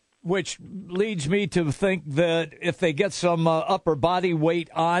got here. Which leads me to think that if they get some upper body weight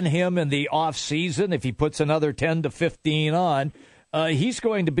on him in the off season, if he puts another 10 to 15 on, he's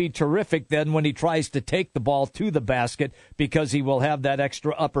going to be terrific then when he tries to take the ball to the basket because he will have that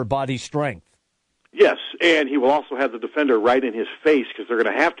extra upper body strength. Yes, and he will also have the defender right in his face because they're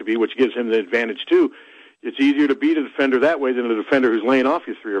going to have to be, which gives him the advantage too. It's easier to beat a defender that way than a defender who's laying off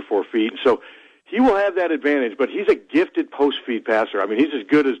you 3 or 4 feet. So he will have that advantage, but he's a gifted post-feed passer. I mean, he's as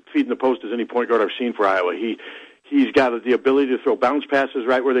good as feeding the post as any point guard I've seen for Iowa. He's got the ability to throw bounce passes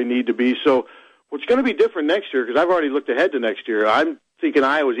right where they need to be. So what's going to be different next year, because I've already looked ahead to next year, I'm thinking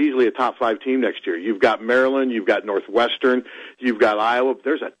Iowa's easily a top 5 team next year. You've got Maryland, you've got Northwestern, you've got Iowa.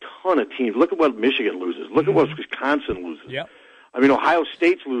 There's a ton of teams. Look at what Michigan loses. Look at what Wisconsin loses. Yep. I mean, Ohio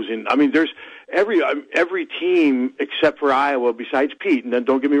State's losing. I mean, there's every team except for Iowa besides Pete. And then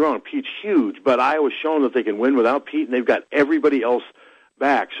don't get me wrong, Pete's huge, but Iowa's shown that they can win without Pete, and they've got everybody else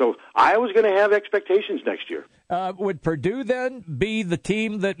back. So Iowa's going to have expectations next year. Would Purdue then be the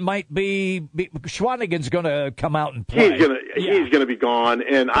team that might be Schwanigan's going to come out and play? He's going to be gone,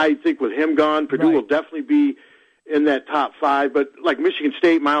 and I think with him gone, Purdue will definitely be in that top 5. But like Michigan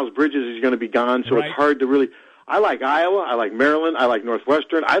State, Miles Bridges is going to be gone, so it's hard to really. I like Iowa. I like Maryland. I like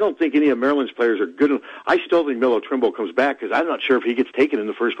Northwestern. I don't think any of Maryland's players are good enough. I still think Melo Trimble comes back because I'm not sure if he gets taken in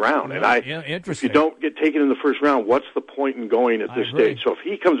the first round. And if you don't get taken in the first round, what's the point in going at this stage? So if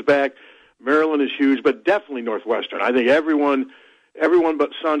he comes back, Maryland is huge, but definitely Northwestern. I think everyone but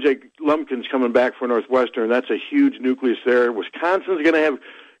Sanjay Lumpkin's coming back for Northwestern. That's a huge nucleus there. Wisconsin's going to have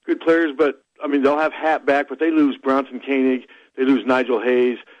good players, but I mean they'll have Hatt back, but they lose Bronson Koenig. They lose Nigel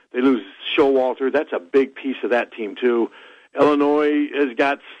Hayes. They lose Showalter. That's a big piece of that team, too. Illinois has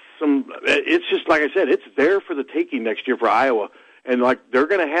got some – it's just, like I said, it's there for the taking next year for Iowa. And, they're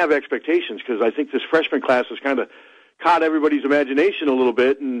going to have expectations because I think this freshman class has kind of caught everybody's imagination a little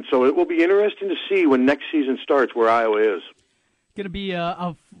bit. And so it will be interesting to see when next season starts where Iowa is. It's going to be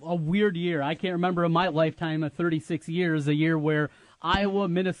a weird year. I can't remember in my lifetime of 36 years a year where Iowa,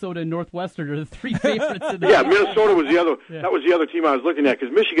 Minnesota, and Northwestern are the three favorites. In the yeah, Minnesota was the other. Yeah. That was the other team I was looking at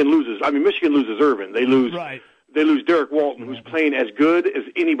because Michigan loses. I mean, Michigan loses Irvin. They lose. Right. They lose Derek Walton, who's playing as good as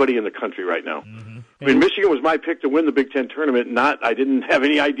anybody in the country right now. Mm-hmm. I mean, Michigan was my pick to win the Big Ten tournament. I didn't have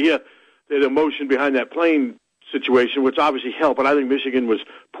any idea the emotion behind that playing situation, which obviously helped, but I think Michigan was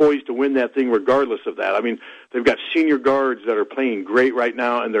poised to win that thing regardless of that. I mean, they've got senior guards that are playing great right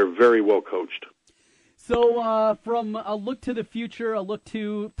now, and they're very well coached. So from a look to the future, a look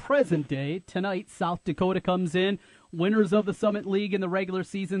to present day, tonight South Dakota comes in, winners of the Summit League in the regular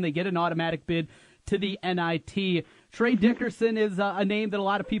season. They get an automatic bid to the NIT. Trey Dickerson is a name that a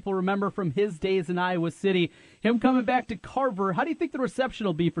lot of people remember from his days in Iowa City. Him coming back to Carver, how do you think the reception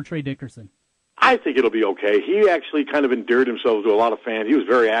will be for Trey Dickerson? I think it'll be okay. He actually kind of endeared himself to a lot of fans. He was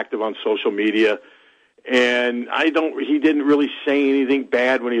very active on social media, and he didn't really say anything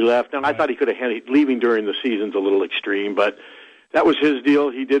bad when he left. Now, I thought he could have leaving during the season's a little extreme, but that was his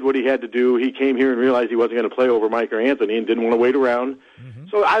deal. He did what he had to do. He came here and realized he wasn't going to play over Mike or Anthony and didn't want to wait around. Mm-hmm.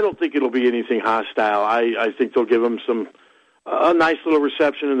 So I don't think it'll be anything hostile. I think they'll give him a nice little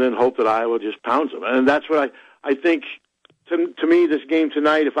reception and then hope that Iowa just pounds them. And that's what I think. To me, this game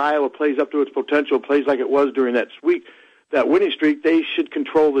tonight, if Iowa plays up to its potential, plays like it was during that winning streak, they should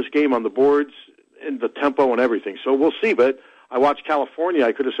control this game on the boards and the tempo and everything. So we'll see. But I watched California.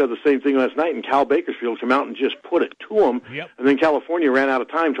 I could have said the same thing last night, and Cal Bakersfield come out and just put it to them. Yep. And then California ran out of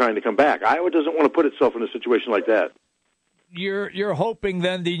time trying to come back. Iowa doesn't want to put itself in a situation like that. You're hoping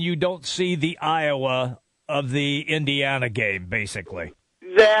then that you don't see the Iowa of the Indiana game, basically.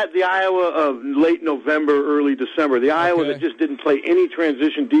 The Iowa of late November, early December. The Iowa that just didn't play any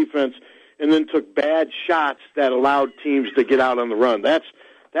transition defense and then took bad shots that allowed teams to get out on the run. That's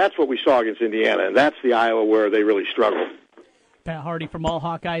what we saw against Indiana, and that's the Iowa where they really struggled. Pat Hardy from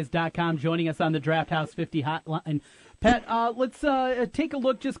allhawkeyes.com joining us on the Draft House 50 hotline. Pat, let's take a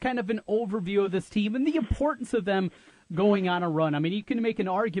look, just kind of an overview of this team and the importance of them going on a run. I mean, you can make an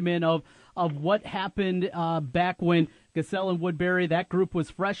argument of what happened back when Gasell and Woodbury, that group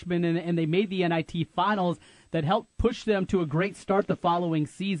was freshmen, and they made the NIT finals that helped push them to a great start the following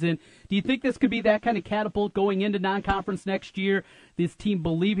season. Do you think this could be that kind of catapult going into non-conference next year, this team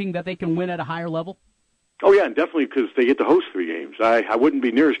believing that they can win at a higher level? Oh, yeah, and definitely because they get to host 3 games. I wouldn't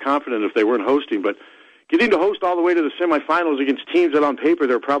be near as confident if they weren't hosting, but getting to host all the way to the semifinals against teams that on paper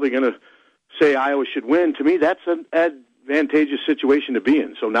they're probably going to say Iowa should win, to me that's an advantageous situation to be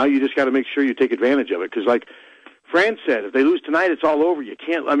in. So now you just got to make sure you take advantage of it because, like Fran said, if they lose tonight, it's all over. You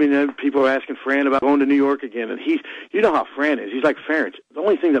can't. I mean, people are asking Fran about going to New York again, and you know how Fran is. He's like Ferentz. The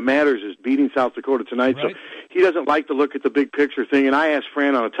only thing that matters is beating South Dakota tonight. Right. So he doesn't like to look at the big picture thing. And I asked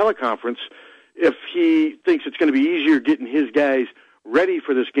Fran on a teleconference if he thinks it's going to be easier getting his guys ready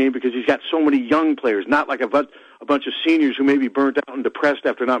for this game because he's got so many young players, not like a bunch of seniors who may be burnt out and depressed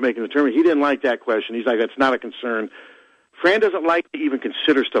after not making the tournament. He didn't like that question. He's like, that's not a concern. Fran doesn't like to even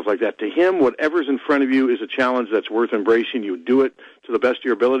consider stuff like that. To him, whatever's in front of you is a challenge that's worth embracing. You do it to the best of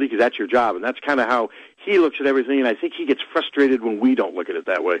your ability because that's your job. And that's kind of how he looks at everything, and I think he gets frustrated when we don't look at it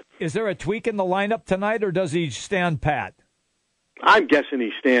that way. Is there a tweak in the lineup tonight, or does he stand pat? I'm guessing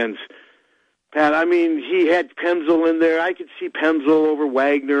he stands pat. I mean, he had Pemsl in there. I could see Pemsl over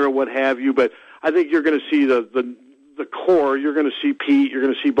Wagner or what have you, but I think you're going to see the core. You're going to see Pete. You're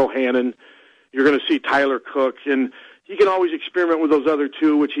going to see Bohannon. You're going to see Tyler Cook, and he can always experiment with those other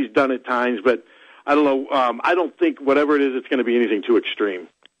two, which he's done at times, but I don't know. I don't think whatever it is, it's going to be anything too extreme.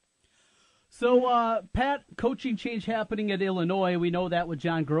 So, Pat, coaching change happening at Illinois. We know that with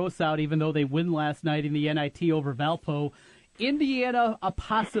John Gross out, even though they win last night in the NIT over Valpo. Indiana, a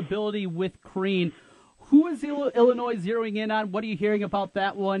possibility with Crean. Who is Illinois zeroing in on? What are you hearing about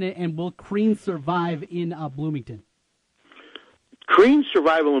that one? And will Crean survive in Bloomington? Crean's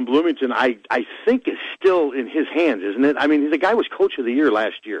survival in Bloomington, I think, is still in his hands, isn't it? I mean, the guy was Coach of the Year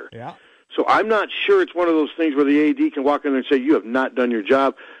last year. Yeah. So I'm not sure it's one of those things where the AD can walk in there and say, you have not done your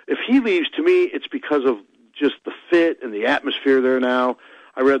job. If he leaves, to me, it's because of just the fit and the atmosphere there now.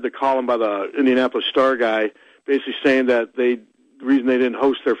 I read the column by the Indianapolis Star guy basically saying that the reason they didn't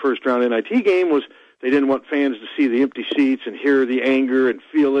host their first-round NIT game was they didn't want fans to see the empty seats and hear the anger and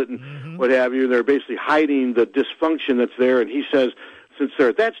feel it and what have you. They're basically hiding the dysfunction that's there. And he says, since they're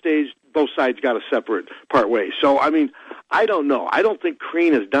at that stage, both sides got to separate part ways. So, I mean, I don't know. I don't think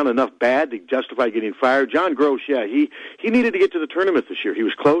Crean has done enough bad to justify getting fired. John Gross, yeah, he needed to get to the tournament this year. He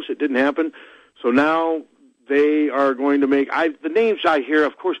was close. It didn't happen. So now they are going to make the names I hear,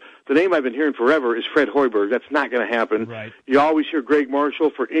 of course, the name I've been hearing forever is Fred Hoiberg. That's not going to happen. Right. You always hear Greg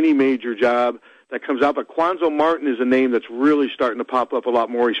Marshall for any major job that comes out. But Quanzo Martin is a name that's really starting to pop up a lot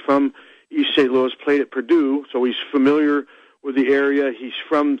more. He's from East St. Louis, played at Purdue, so he's familiar with the area. He's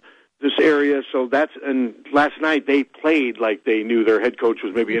from this area, so and last night they played like they knew their head coach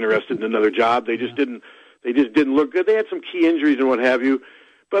was maybe interested in another job. They just didn't look good. They had some key injuries and what have you.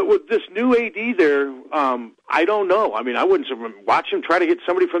 But with this new AD there, I don't know. I mean, I wouldn't watch him try to get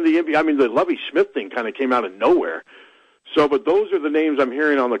somebody from the NBA. I mean, the Lovie Smith thing kind of came out of nowhere. So, but those are the names I'm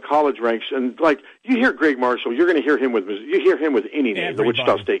hearing on the college ranks. And like you hear Greg Marshall, you're going to hear him with any name, the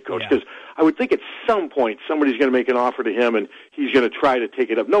Wichita State coach, because I would think at some point somebody's going to make an offer to him and he's going to try to take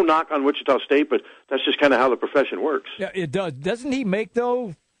it up. No knock on Wichita State, but that's just kind of how the profession works. Yeah, it does. Doesn't he make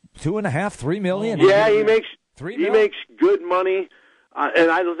though $2.5–3 million? Yeah, he makes $3 million? He makes good money.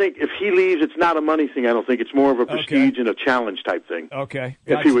 And I don't think if he leaves, it's not a money thing. I don't think it's more of a prestige and a challenge type thing. Okay.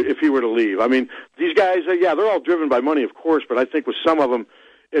 If he were to leave, I mean, these guys, they're all driven by money, of course. But I think with some of them,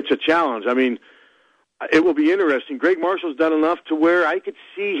 it's a challenge. I mean, it will be interesting. Greg Marshall's done enough to where I could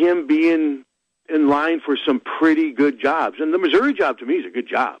see him being in line for some pretty good jobs. And the Missouri job to me is a good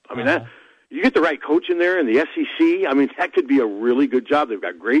job. I mean, you get the right coach in there in the SEC. I mean, that could be a really good job. They've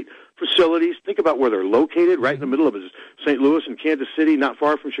got great facilities. Think about where they're located, right in the middle of St. Louis and Kansas City, not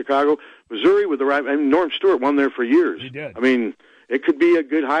far from Chicago. Missouri with the right. I mean, Norm Stewart won there for years. He did. I mean, it could be a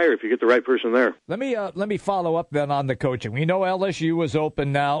good hire if you get the right person there. Let me follow up then on the coaching. We know LSU is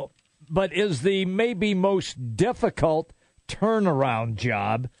open now, but is the maybe most difficult turnaround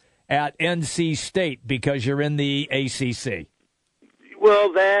job at NC State because you're in the ACC?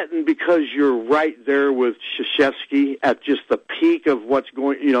 Well, that and because you're right there with Krzyzewski at just the peak of what's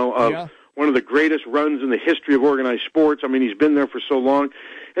going, one of the greatest runs in the history of organized sports. I mean, he's been there for so long.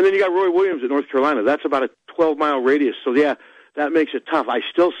 And then you got Roy Williams at North Carolina. That's about a 12-mile radius. So, yeah, that makes it tough. I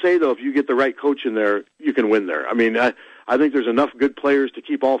still say, though, if you get the right coach in there, you can win there. I mean, I think there's enough good players to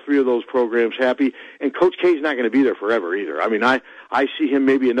keep all three of those programs happy. And Coach K's not going to be there forever either. I mean, I see him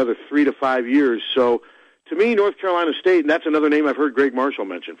maybe another 3 to 5 years. So, to me, North Carolina State, and that's another name I've heard Greg Marshall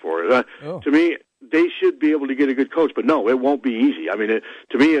mention for it. To me, they should be able to get a good coach, but no, it won't be easy. I mean,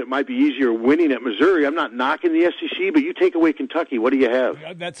 to me, it might be easier winning at Missouri. I'm not knocking the SEC, but you take away Kentucky, what do you have?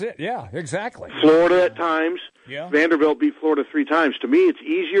 That's it. Yeah, exactly. Florida at times. Yeah. Vanderbilt beat Florida 3 times. To me, it's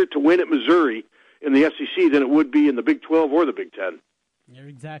easier to win at Missouri in the SEC than it would be in the Big 12 or the Big 10. You're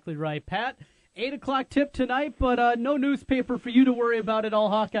exactly right, Pat. 8 o'clock tip tonight, but no newspaper for you to worry about at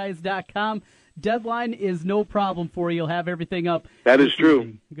allhawkeyes.com. Deadline is no problem for you. You'll have everything up. That is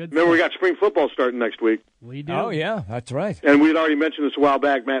true. Good Remember, we got spring football starting next week. We do. Oh, yeah, that's right. And we had already mentioned this a while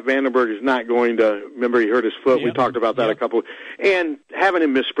back. Matt Vandenberg is not going to, remember he hurt his foot. Yep. We talked about that a couple. And having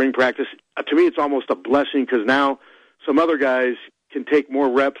him miss spring practice, to me it's almost a blessing because now some other guys can take more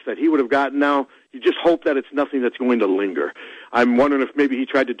reps that he would have gotten now. You just hope that it's nothing that's going to linger. I'm wondering if maybe he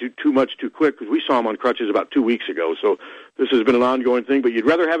tried to do too much too quick because we saw him on crutches about 2 weeks ago. So this has been an ongoing thing, but you'd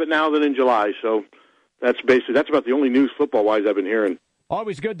rather have it now than in July. So that's about the only news football-wise I've been hearing.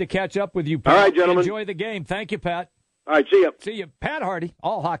 Always good to catch up with you, Pat. All right, gentlemen. Enjoy the game. Thank you, Pat. All right, see ya. See you. Pat Hardy,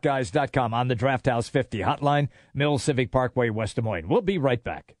 allhawkeyes.com on the Draft House 50 hotline, Mills Civic Parkway, West Des Moines. We'll be right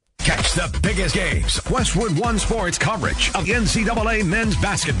back. Catch the biggest games. Westwood One Sports coverage of NCAA men's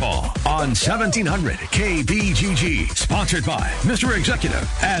basketball on 1700 KBGG. Sponsored by Mr. Executive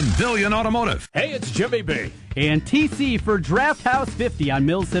and Billion Automotive. Hey, it's Jimmy B. And TC for Draft House 50 on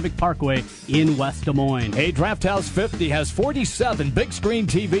Mills Civic Parkway in West Des Moines. Hey, Draft House 50 has 47 big screen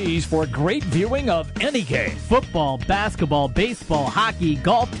TVs for great viewing of any game. Football, basketball, baseball, hockey,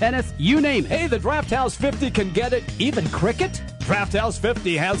 golf, tennis, you name it. Hey, the Draft House 50 can get it, even cricket. Draft House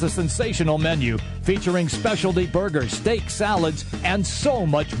 50 has a sensational menu featuring specialty burgers, steak, salads, and so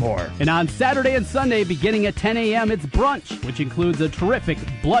much more. And on Saturday and Sunday, beginning at 10 a.m., it's brunch, which includes a terrific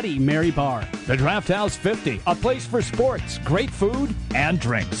Bloody Mary bar. The Draft House 50, a place for sports, great food, and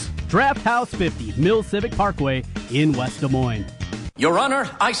drinks. Draft House 50, Mills Civic Parkway in West Des Moines. Your Honor,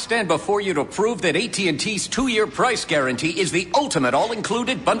 I stand before you to prove that AT&T's 2-year price guarantee is the ultimate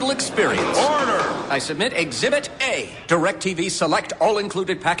all-included bundle experience. Order! I submit Exhibit A, DirecTV Select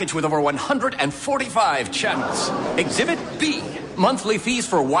all-included package with over 145 channels. Exhibit B, monthly fees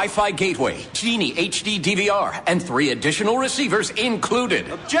for Wi-Fi gateway, Genie HD DVR, and 3 additional receivers included.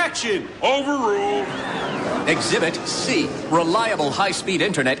 Objection! Overruled. Exhibit C, reliable high-speed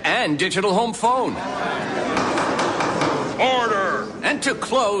internet and digital home phone. Order! And to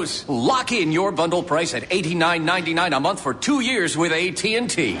close, lock in your bundle price at $89.99 a month for 2 years with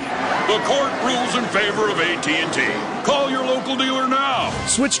AT&T. The court rules in favor of AT&T. Call your local dealer now.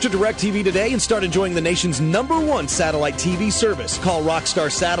 Switch to DirecTV today and start enjoying the nation's #1 satellite TV service. Call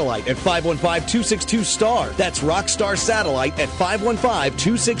Rockstar Satellite at 515-262-STAR. That's Rockstar Satellite at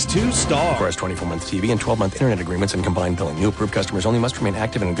 515-262-STAR. Requires 24-month TV and 12-month internet agreements and combined billing. New approved customers only must remain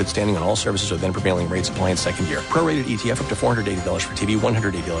active and in good standing on all services or then prevailing rates apply in second year. Prorated ETF up to $480 for TV,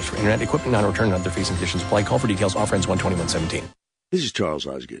 $180 for internet, equipment non-return, and other fees and conditions apply. Call for details. Offer ends 1/21/17. This is Charles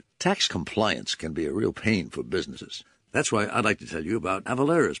Osgood. Tax compliance can be a real pain for businesses. That's why I'd like to tell you about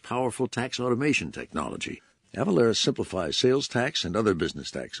Avalara's powerful tax automation technology. Avalara simplifies sales tax and other business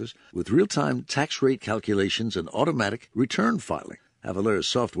taxes with real-time tax rate calculations and automatic return filing. Avalara's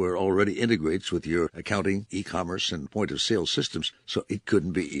software already integrates with your accounting, e-commerce, and point-of-sale systems, so it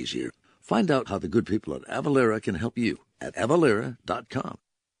couldn't be easier. Find out how the good people at Avalara can help you at Avalara.com.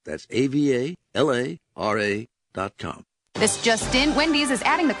 That's AVALARA.com. This just in, Wendy's is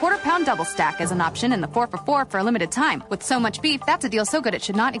adding the quarter-pound double stack as an option in the 4 for $4 for a limited time. With so much beef, that's a deal so good it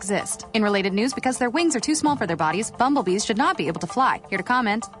should not exist. In related news, because their wings are too small for their bodies, bumblebees should not be able to fly. Here to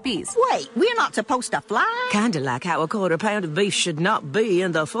comment, bees. Wait, we're not supposed to fly? Kinda like how a quarter pound of beef should not be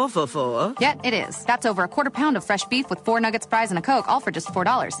in the 4 for $4. Yet it is. That's over a quarter pound of fresh beef with 4 nuggets, fries, and a Coke, all for just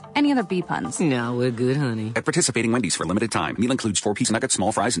 $4. Any other bee puns? No, we're good, honey. At participating Wendy's for a limited time. Meal includes 4-piece nuggets,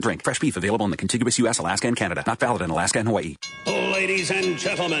 small fries, and drink. Fresh beef available in the contiguous U.S., Alaska, and Canada. Not valid in Alaska and Hawaii. Ladies and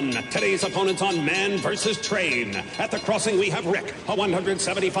gentlemen, today's opponents on Man versus Train. At the crossing, we have Rick, a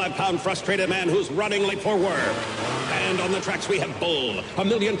 175-pound frustrated man who's running late for work. And on the tracks, we have Bull, a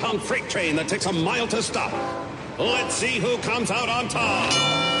 1,000,000-pound freight train that takes a mile to stop. Let's see who comes out on top.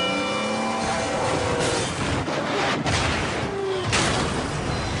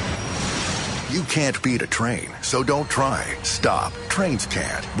 You can't beat a train, so don't try. Stop. Trains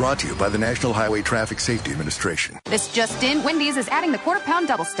can't. Brought to you by the National Highway Traffic Safety Administration. This just in, Wendy's is adding the quarter-pound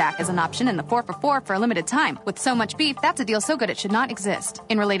double stack as an option in the 4 for $4 for a limited time. With so much beef, that's a deal so good it should not exist.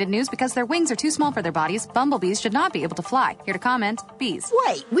 In related news, because their wings are too small for their bodies, bumblebees should not be able to fly. Here to comment, bees.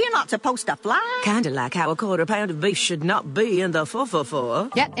 Wait, we're not supposed to fly? Kinda like how a quarter pound of beef should not be in the 4 for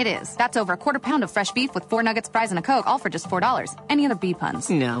 $4. Yet it is. That's over a quarter pound of fresh beef with 4 nuggets, fries, and a Coke, all for just $4. Any other bee puns?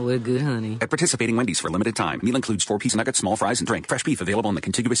 No, we're good, honey. At participating Wendy's for a limited time. Meal includes 4-piece nuggets, small fries, and drink. Fresh beef available in the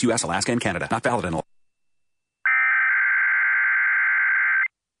contiguous U.S., Alaska, and Canada. Not valid in Alaska.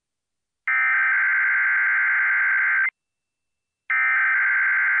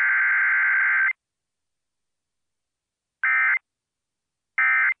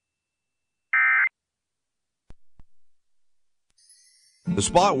 The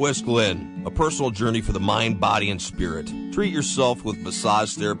Spa at West Glen, a personal journey for the mind, body, and spirit. Treat yourself with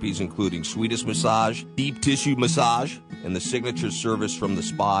massage therapies including Swedish massage, deep tissue massage, and the signature service from the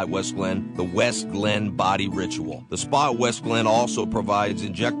Spa at West Glen, the West Glen Body Ritual. The Spa at West Glen also provides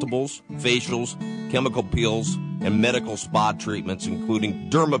injectables, facials, chemical peels, and medical spa treatments, including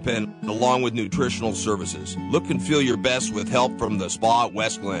Dermapen, along with nutritional services. Look and feel your best with help from the Spa at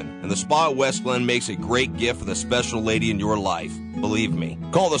West Glen. And the Spa at West Glen makes a great gift for the special lady in your life. Believe me.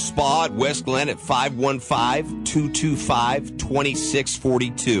 Call the Spa at West Glen at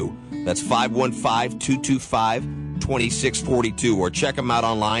 515-225-2642. That's 515-225-2642. Or check them out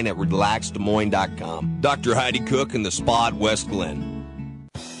online at relaxdesmoines.com. Dr. Heidi Cook and the Spa at West Glen.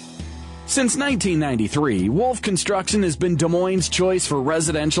 Since 1993, Wolf Construction has been Des Moines' choice for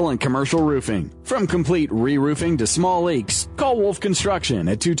residential and commercial roofing. From complete re-roofing to small leaks, call Wolf Construction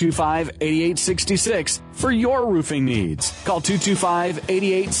at 225-8866 for your roofing needs. Call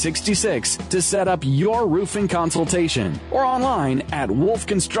 225-8866 to set up your roofing consultation or online at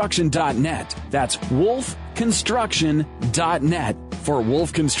wolfconstruction.net. That's wolfconstruction.net for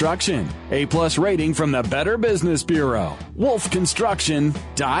Wolf Construction. A+ rating from the Better Business Bureau.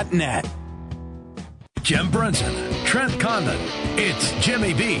 wolfconstruction.net. Jim Brunson, Trent Condon, it's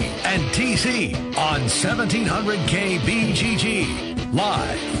Jimmy B and TC on 1700 KBGG.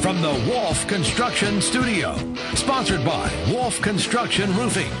 Live from the Wolf Construction Studio. Sponsored by Wolf Construction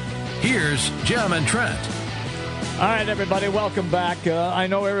Roofing. Here's Jim and Trent. All right, everybody, welcome back. I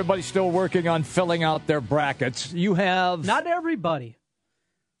know everybody's still working on filling out their brackets. You have... Not everybody.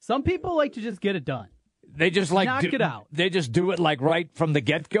 Some people like to just get it done. They just like knock it out. They just do it like right from the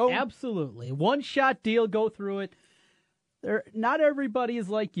get-go? Absolutely. One-shot deal, go through it. Not everybody is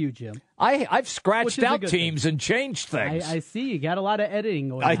like you, Jim. I've scratched out teams and changed things. I see. You got a lot of editing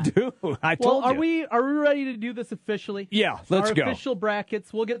going on. I do. I told you. Are we ready to do this officially? Yeah, let's go. Our official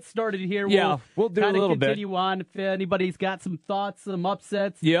brackets. We'll get started here. Yeah, we'll do a little bit. Continue on. If anybody's got some thoughts, some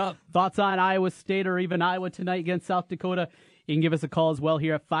upsets, yeah, thoughts on Iowa State or even Iowa tonight against South Dakota, You can give us a call as well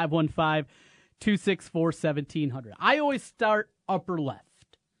here at 515-264-1700. I always start upper left.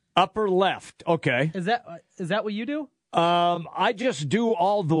 Upper left, okay. Is that what you do? I just do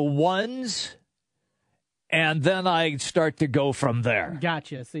all the ones, and then I start to go from there.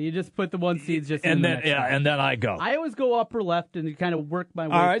 Gotcha. So you just put the one seeds just and in then the next one. and then I go. I always go upper left and kind of work my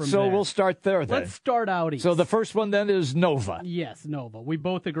way all right, from so there. we'll start there then. Let's start out east. So the first one then is Nova. Yes, Nova. We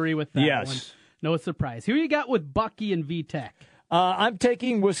both agree with that Yes. one. No surprise. Who you got with Bucky and VTech? I'm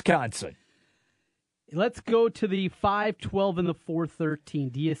taking Wisconsin. Let's go to the 5-12 and the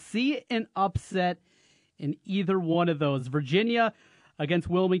 4-13. Do you see an upset in either one of those? Virginia against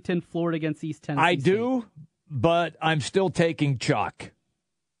Wilmington, Florida against East Tennessee I State. do, but I'm still taking chalk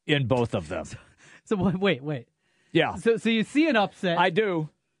in both of them. So wait. Yeah. So you see an upset. I do.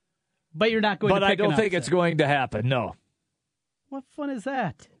 But you're not going to But pick I don't an think upset. it's going to happen, no. What fun is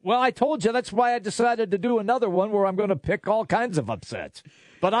that? Well, I told you that's why I decided to do another one where I'm going to pick all kinds of upsets.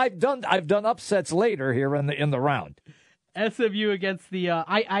 But I've done upsets later here in the round. SMU against the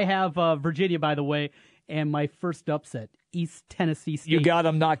I have Virginia, by the way, and my first upset, East Tennessee State. You got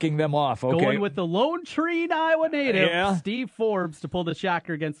them knocking them off, okay. Going with the Lone Tree Iowa native, Yeah. Steve Forbes, to pull the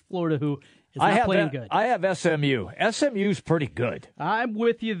shocker against Florida, who is not playing good. I have SMU. SMU's pretty good. I'm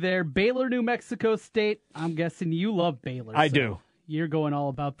with you there. Baylor, New Mexico State. I'm guessing you love Baylor. I so do. You're going all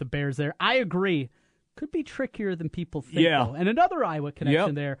about the Bears there. I agree. Could be trickier than people think, Yeah. though. And another Iowa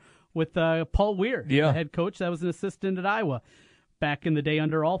connection there with Paul Weir, Yeah. the head coach. That was an assistant at Iowa back in the day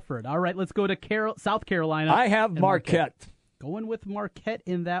under Alford. All right, let's go to South Carolina. I have and Marquette. Going with Marquette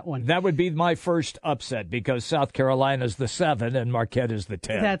in that one. That would be my first upset because South Carolina's the 7 and Marquette is the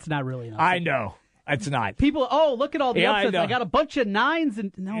 10. That's not really an upset. I know. It's not. People, look at all the Yeah, I upsets. know. I got a bunch of 9s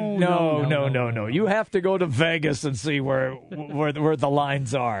and no. No. You have to go to Vegas and see where the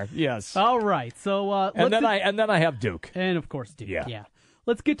lines are. Yes. All right. So and then I have Duke. And of course Duke. Yeah.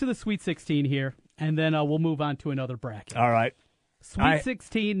 Let's get to the Sweet 16 here, and then we'll move on to another bracket. All right. Sweet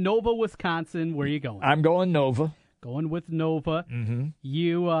 16, Nova, Wisconsin. Where are you going? I'm going Nova. Going with Nova.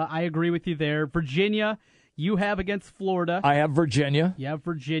 Mm-hmm. I agree with you there. Virginia, you have against Florida. I have Virginia. You have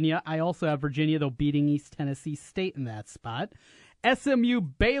Virginia. I also have Virginia, though, beating East Tennessee State in that spot. SMU,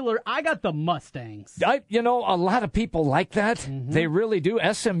 Baylor. I got the Mustangs. A lot of people like that. They really do.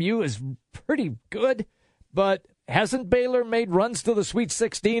 SMU is pretty good, but hasn't Baylor made runs to the Sweet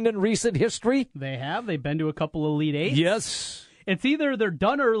 16 in recent history? They have. They've been to a couple of Elite Eights. Yes. It's either they're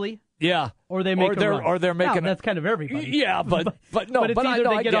done early. Yeah. Or they make a run. Or they're making. Now, that's kind of everybody. Yeah, but it's I either know,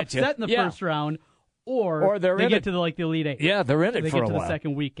 they I get upset you. in the first round, or they're they in get it. to the Elite Eight. Yeah, they're in it they for get a to while. the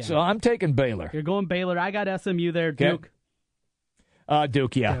second weekend. So I'm taking Baylor. You're going Baylor. I got SMU there. Duke.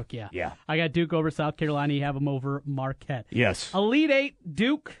 Duke, yeah. Duke, yeah. I got Duke over South Carolina. You have them over Marquette. Yes. Elite Eight,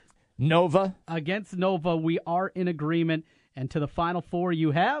 Duke. Nova. Against Nova, we are in agreement. And to the Final Four,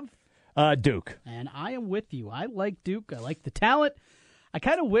 you have? Duke. And I am with you. I like Duke. I like the talent. I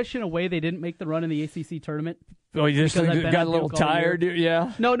kind of wish, in a way, they didn't make the run in the ACC tournament. Oh, you just because I've been got on a little Duke all tired? year.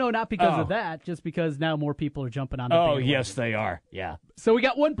 Yeah. No, not because Oh. of that. Just because now more people are jumping on the Oh, bandwagon. yes, they are. Yeah. So we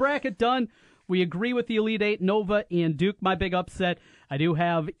got one bracket done. We agree with the Elite Eight, Nova and Duke. My big upset, I do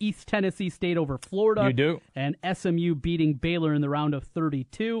have East Tennessee State over Florida. You do. And SMU beating Baylor in the round of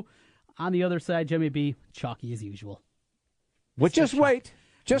 32. On the other side, Jimmy B, chalky as usual. Well, just wait.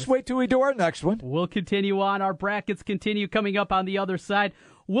 Just wait till we do our next one. We'll continue on. Our brackets continue coming up on the other side.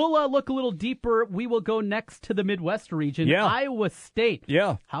 We'll look a little deeper. We will go next to the Midwest region. Yeah. Iowa State.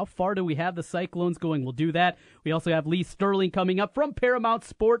 Yeah. How far do we have the Cyclones going? We'll do that. We also have Lee Sterling coming up from Paramount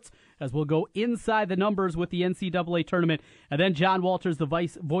Sports as we'll go inside the numbers with the NCAA tournament. And then John Walters, the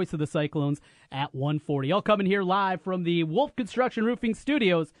voice of the Cyclones, at 1:40. All coming here live from the Wolf Construction Roofing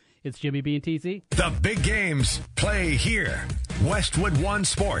Studios. It's Jimmy B and TC. The big games play here. Westwood One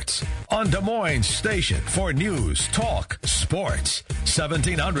Sports on Des Moines Station for news, talk, sports.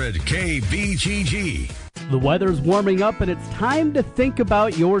 1700 KBGG. The weather's warming up and it's time to think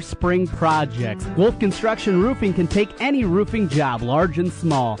about your spring projects. Wolf Construction Roofing can take any roofing job, large and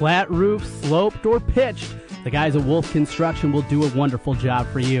small. Flat roof, sloped, or pitched. The guys at Wolf Construction will do a wonderful job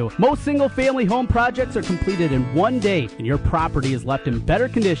for you. Most single-family home projects are completed in one day, and your property is left in better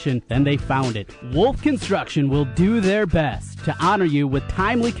condition than they found it. Wolf Construction will do their best to honor you with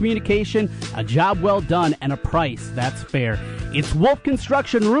timely communication, a job well done, and a price that's fair. It's Wolf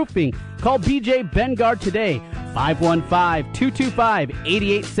Construction Roofing. Call BJ Bengard today,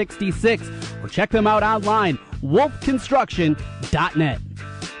 515-225-8866, or check them out online, wolfconstruction.net.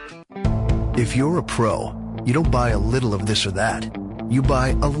 If you're a pro, you don't buy a little of this or that. You buy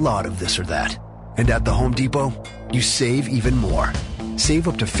a lot of this or that. And at the Home Depot, you save even more. Save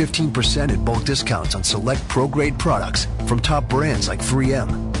up to 15% at bulk discounts on select pro-grade products from top brands like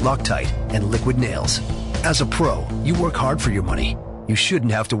 3M, Loctite, and Liquid Nails. As a pro, you work hard for your money. You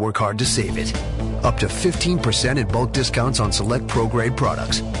shouldn't have to work hard to save it. Up to 15% in bulk discounts on select pro-grade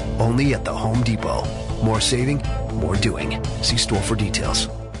products. Only at the Home Depot. More saving, more doing. See store for details.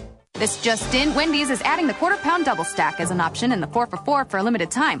 This just in, Wendy's is adding the quarter-pound double stack as an option in the 4-for-4 for a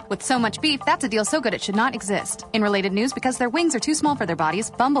limited time. With so much beef, that's a deal so good it should not exist. In related news, because their wings are too small for their bodies,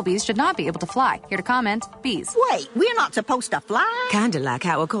 bumblebees should not be able to fly. Here to comment, bees. Wait, we're not supposed to fly? Kinda like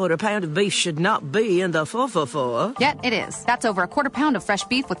how a quarter pound of beef should not be in the 4-for-4. Yet it is. That's over a quarter pound of fresh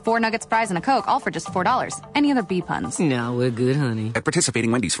beef with 4 nuggets, fries, and a Coke, all for just $4. Any other bee puns? No, we're good, honey. At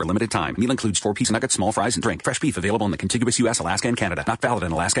participating Wendy's for a limited time. Meal includes 4-piece nuggets, small fries, and drink. Fresh beef available in the contiguous U.S., Alaska, and Canada. Not valid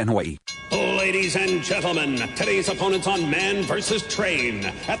in Alaska and Hawaii. Ladies and gentlemen, today's opponents on Man vs. Train.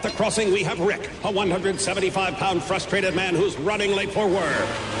 At the crossing, we have Rick, a 175-pound frustrated man who's running late for work.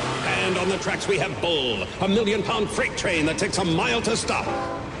 And on the tracks, we have Bull, a million-pound freight train that takes a mile to stop.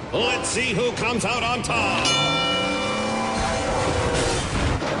 Let's see who comes out on top.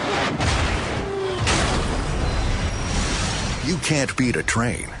 You can't beat a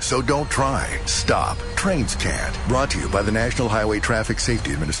train, so don't try. Stop. Trains can't. Brought to you by the National Highway Traffic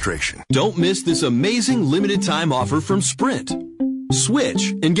Safety Administration. Don't miss this amazing limited time offer from Sprint.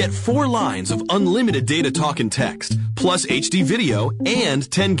 Switch and get 4 lines of unlimited data talk and text, plus HD video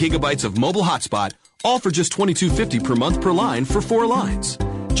and 10 gigabytes of mobile hotspot, all for just $22.50 per month per line for 4 lines.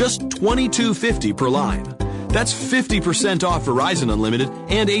 Just $22.50 per line. That's 50% off Verizon Unlimited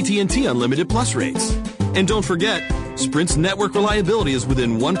and AT&T Unlimited Plus rates. And don't forget, Sprint's network reliability is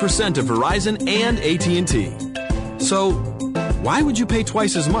within 1% of Verizon and AT&T. So, why would you pay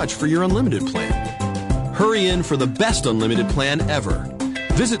twice as much for your unlimited plan? Hurry in for the best unlimited plan ever.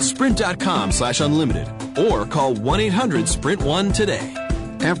 Visit sprint.com/unlimited or call 1-800-SPRINT1 today.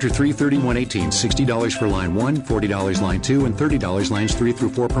 After 3/31/18, $60 for line 1, $40 line 2, and $30 lines 3 through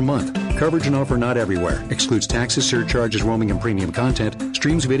 4 per month. Coverage and offer not everywhere. Excludes taxes, surcharges, roaming, and premium content.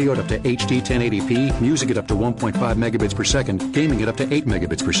 Streams video at up to HD 1080p. Music at up to 1.5 megabits per second. Gaming at up to 8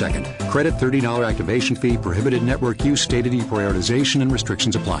 megabits per second. Credit $30 activation fee. Prohibited network use. Stated deprioritization and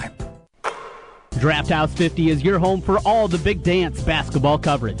restrictions apply. Draft House 50 is your home for all the big dance basketball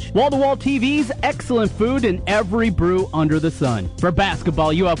coverage. Wall-to-wall TVs, excellent food, and every brew under the sun. For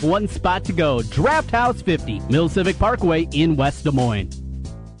basketball, you have one spot to go. Draft House 50, Mill Civic Parkway in West Des Moines.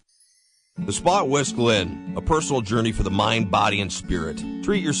 The Spa at West Glen, a personal journey for the mind, body, and spirit.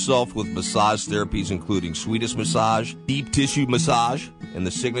 Treat yourself with massage therapies including Swedish massage, deep tissue massage, and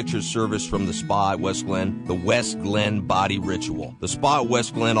the signature service from the Spa at West Glen, the West Glen Body Ritual. The Spa at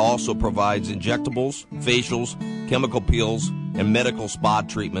West Glen also provides injectables, facials, chemical peels, and medical spa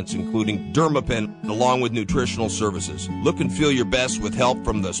treatments including Dermapen, along with nutritional services. Look and feel your best with help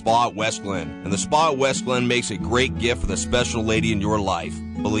from the Spa at West Glen. And the Spa at West Glen makes a great gift for the special lady in your life.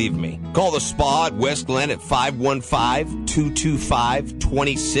 Believe me. Call the Spa at West Glen at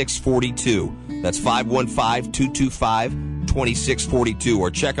 515-225-2642. That's 515-225-2642. Or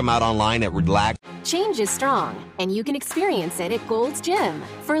check them out online at Relax. Change is strong, and you can experience it at Gold's Gym.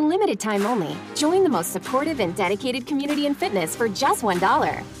 For a limited time only, join the most supportive and dedicated community in fitness for just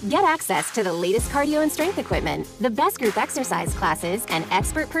 $1. Get access to the latest cardio and strength equipment, the best group exercise classes, and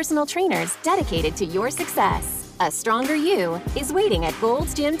expert personal trainers dedicated to your success. A stronger you is waiting at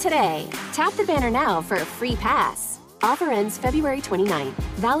Gold's Gym today. Tap the banner now for a free pass. Offer ends February 29th.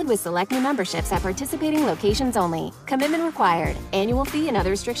 Valid with select new memberships at participating locations only. Commitment required. Annual fee and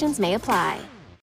other restrictions may apply.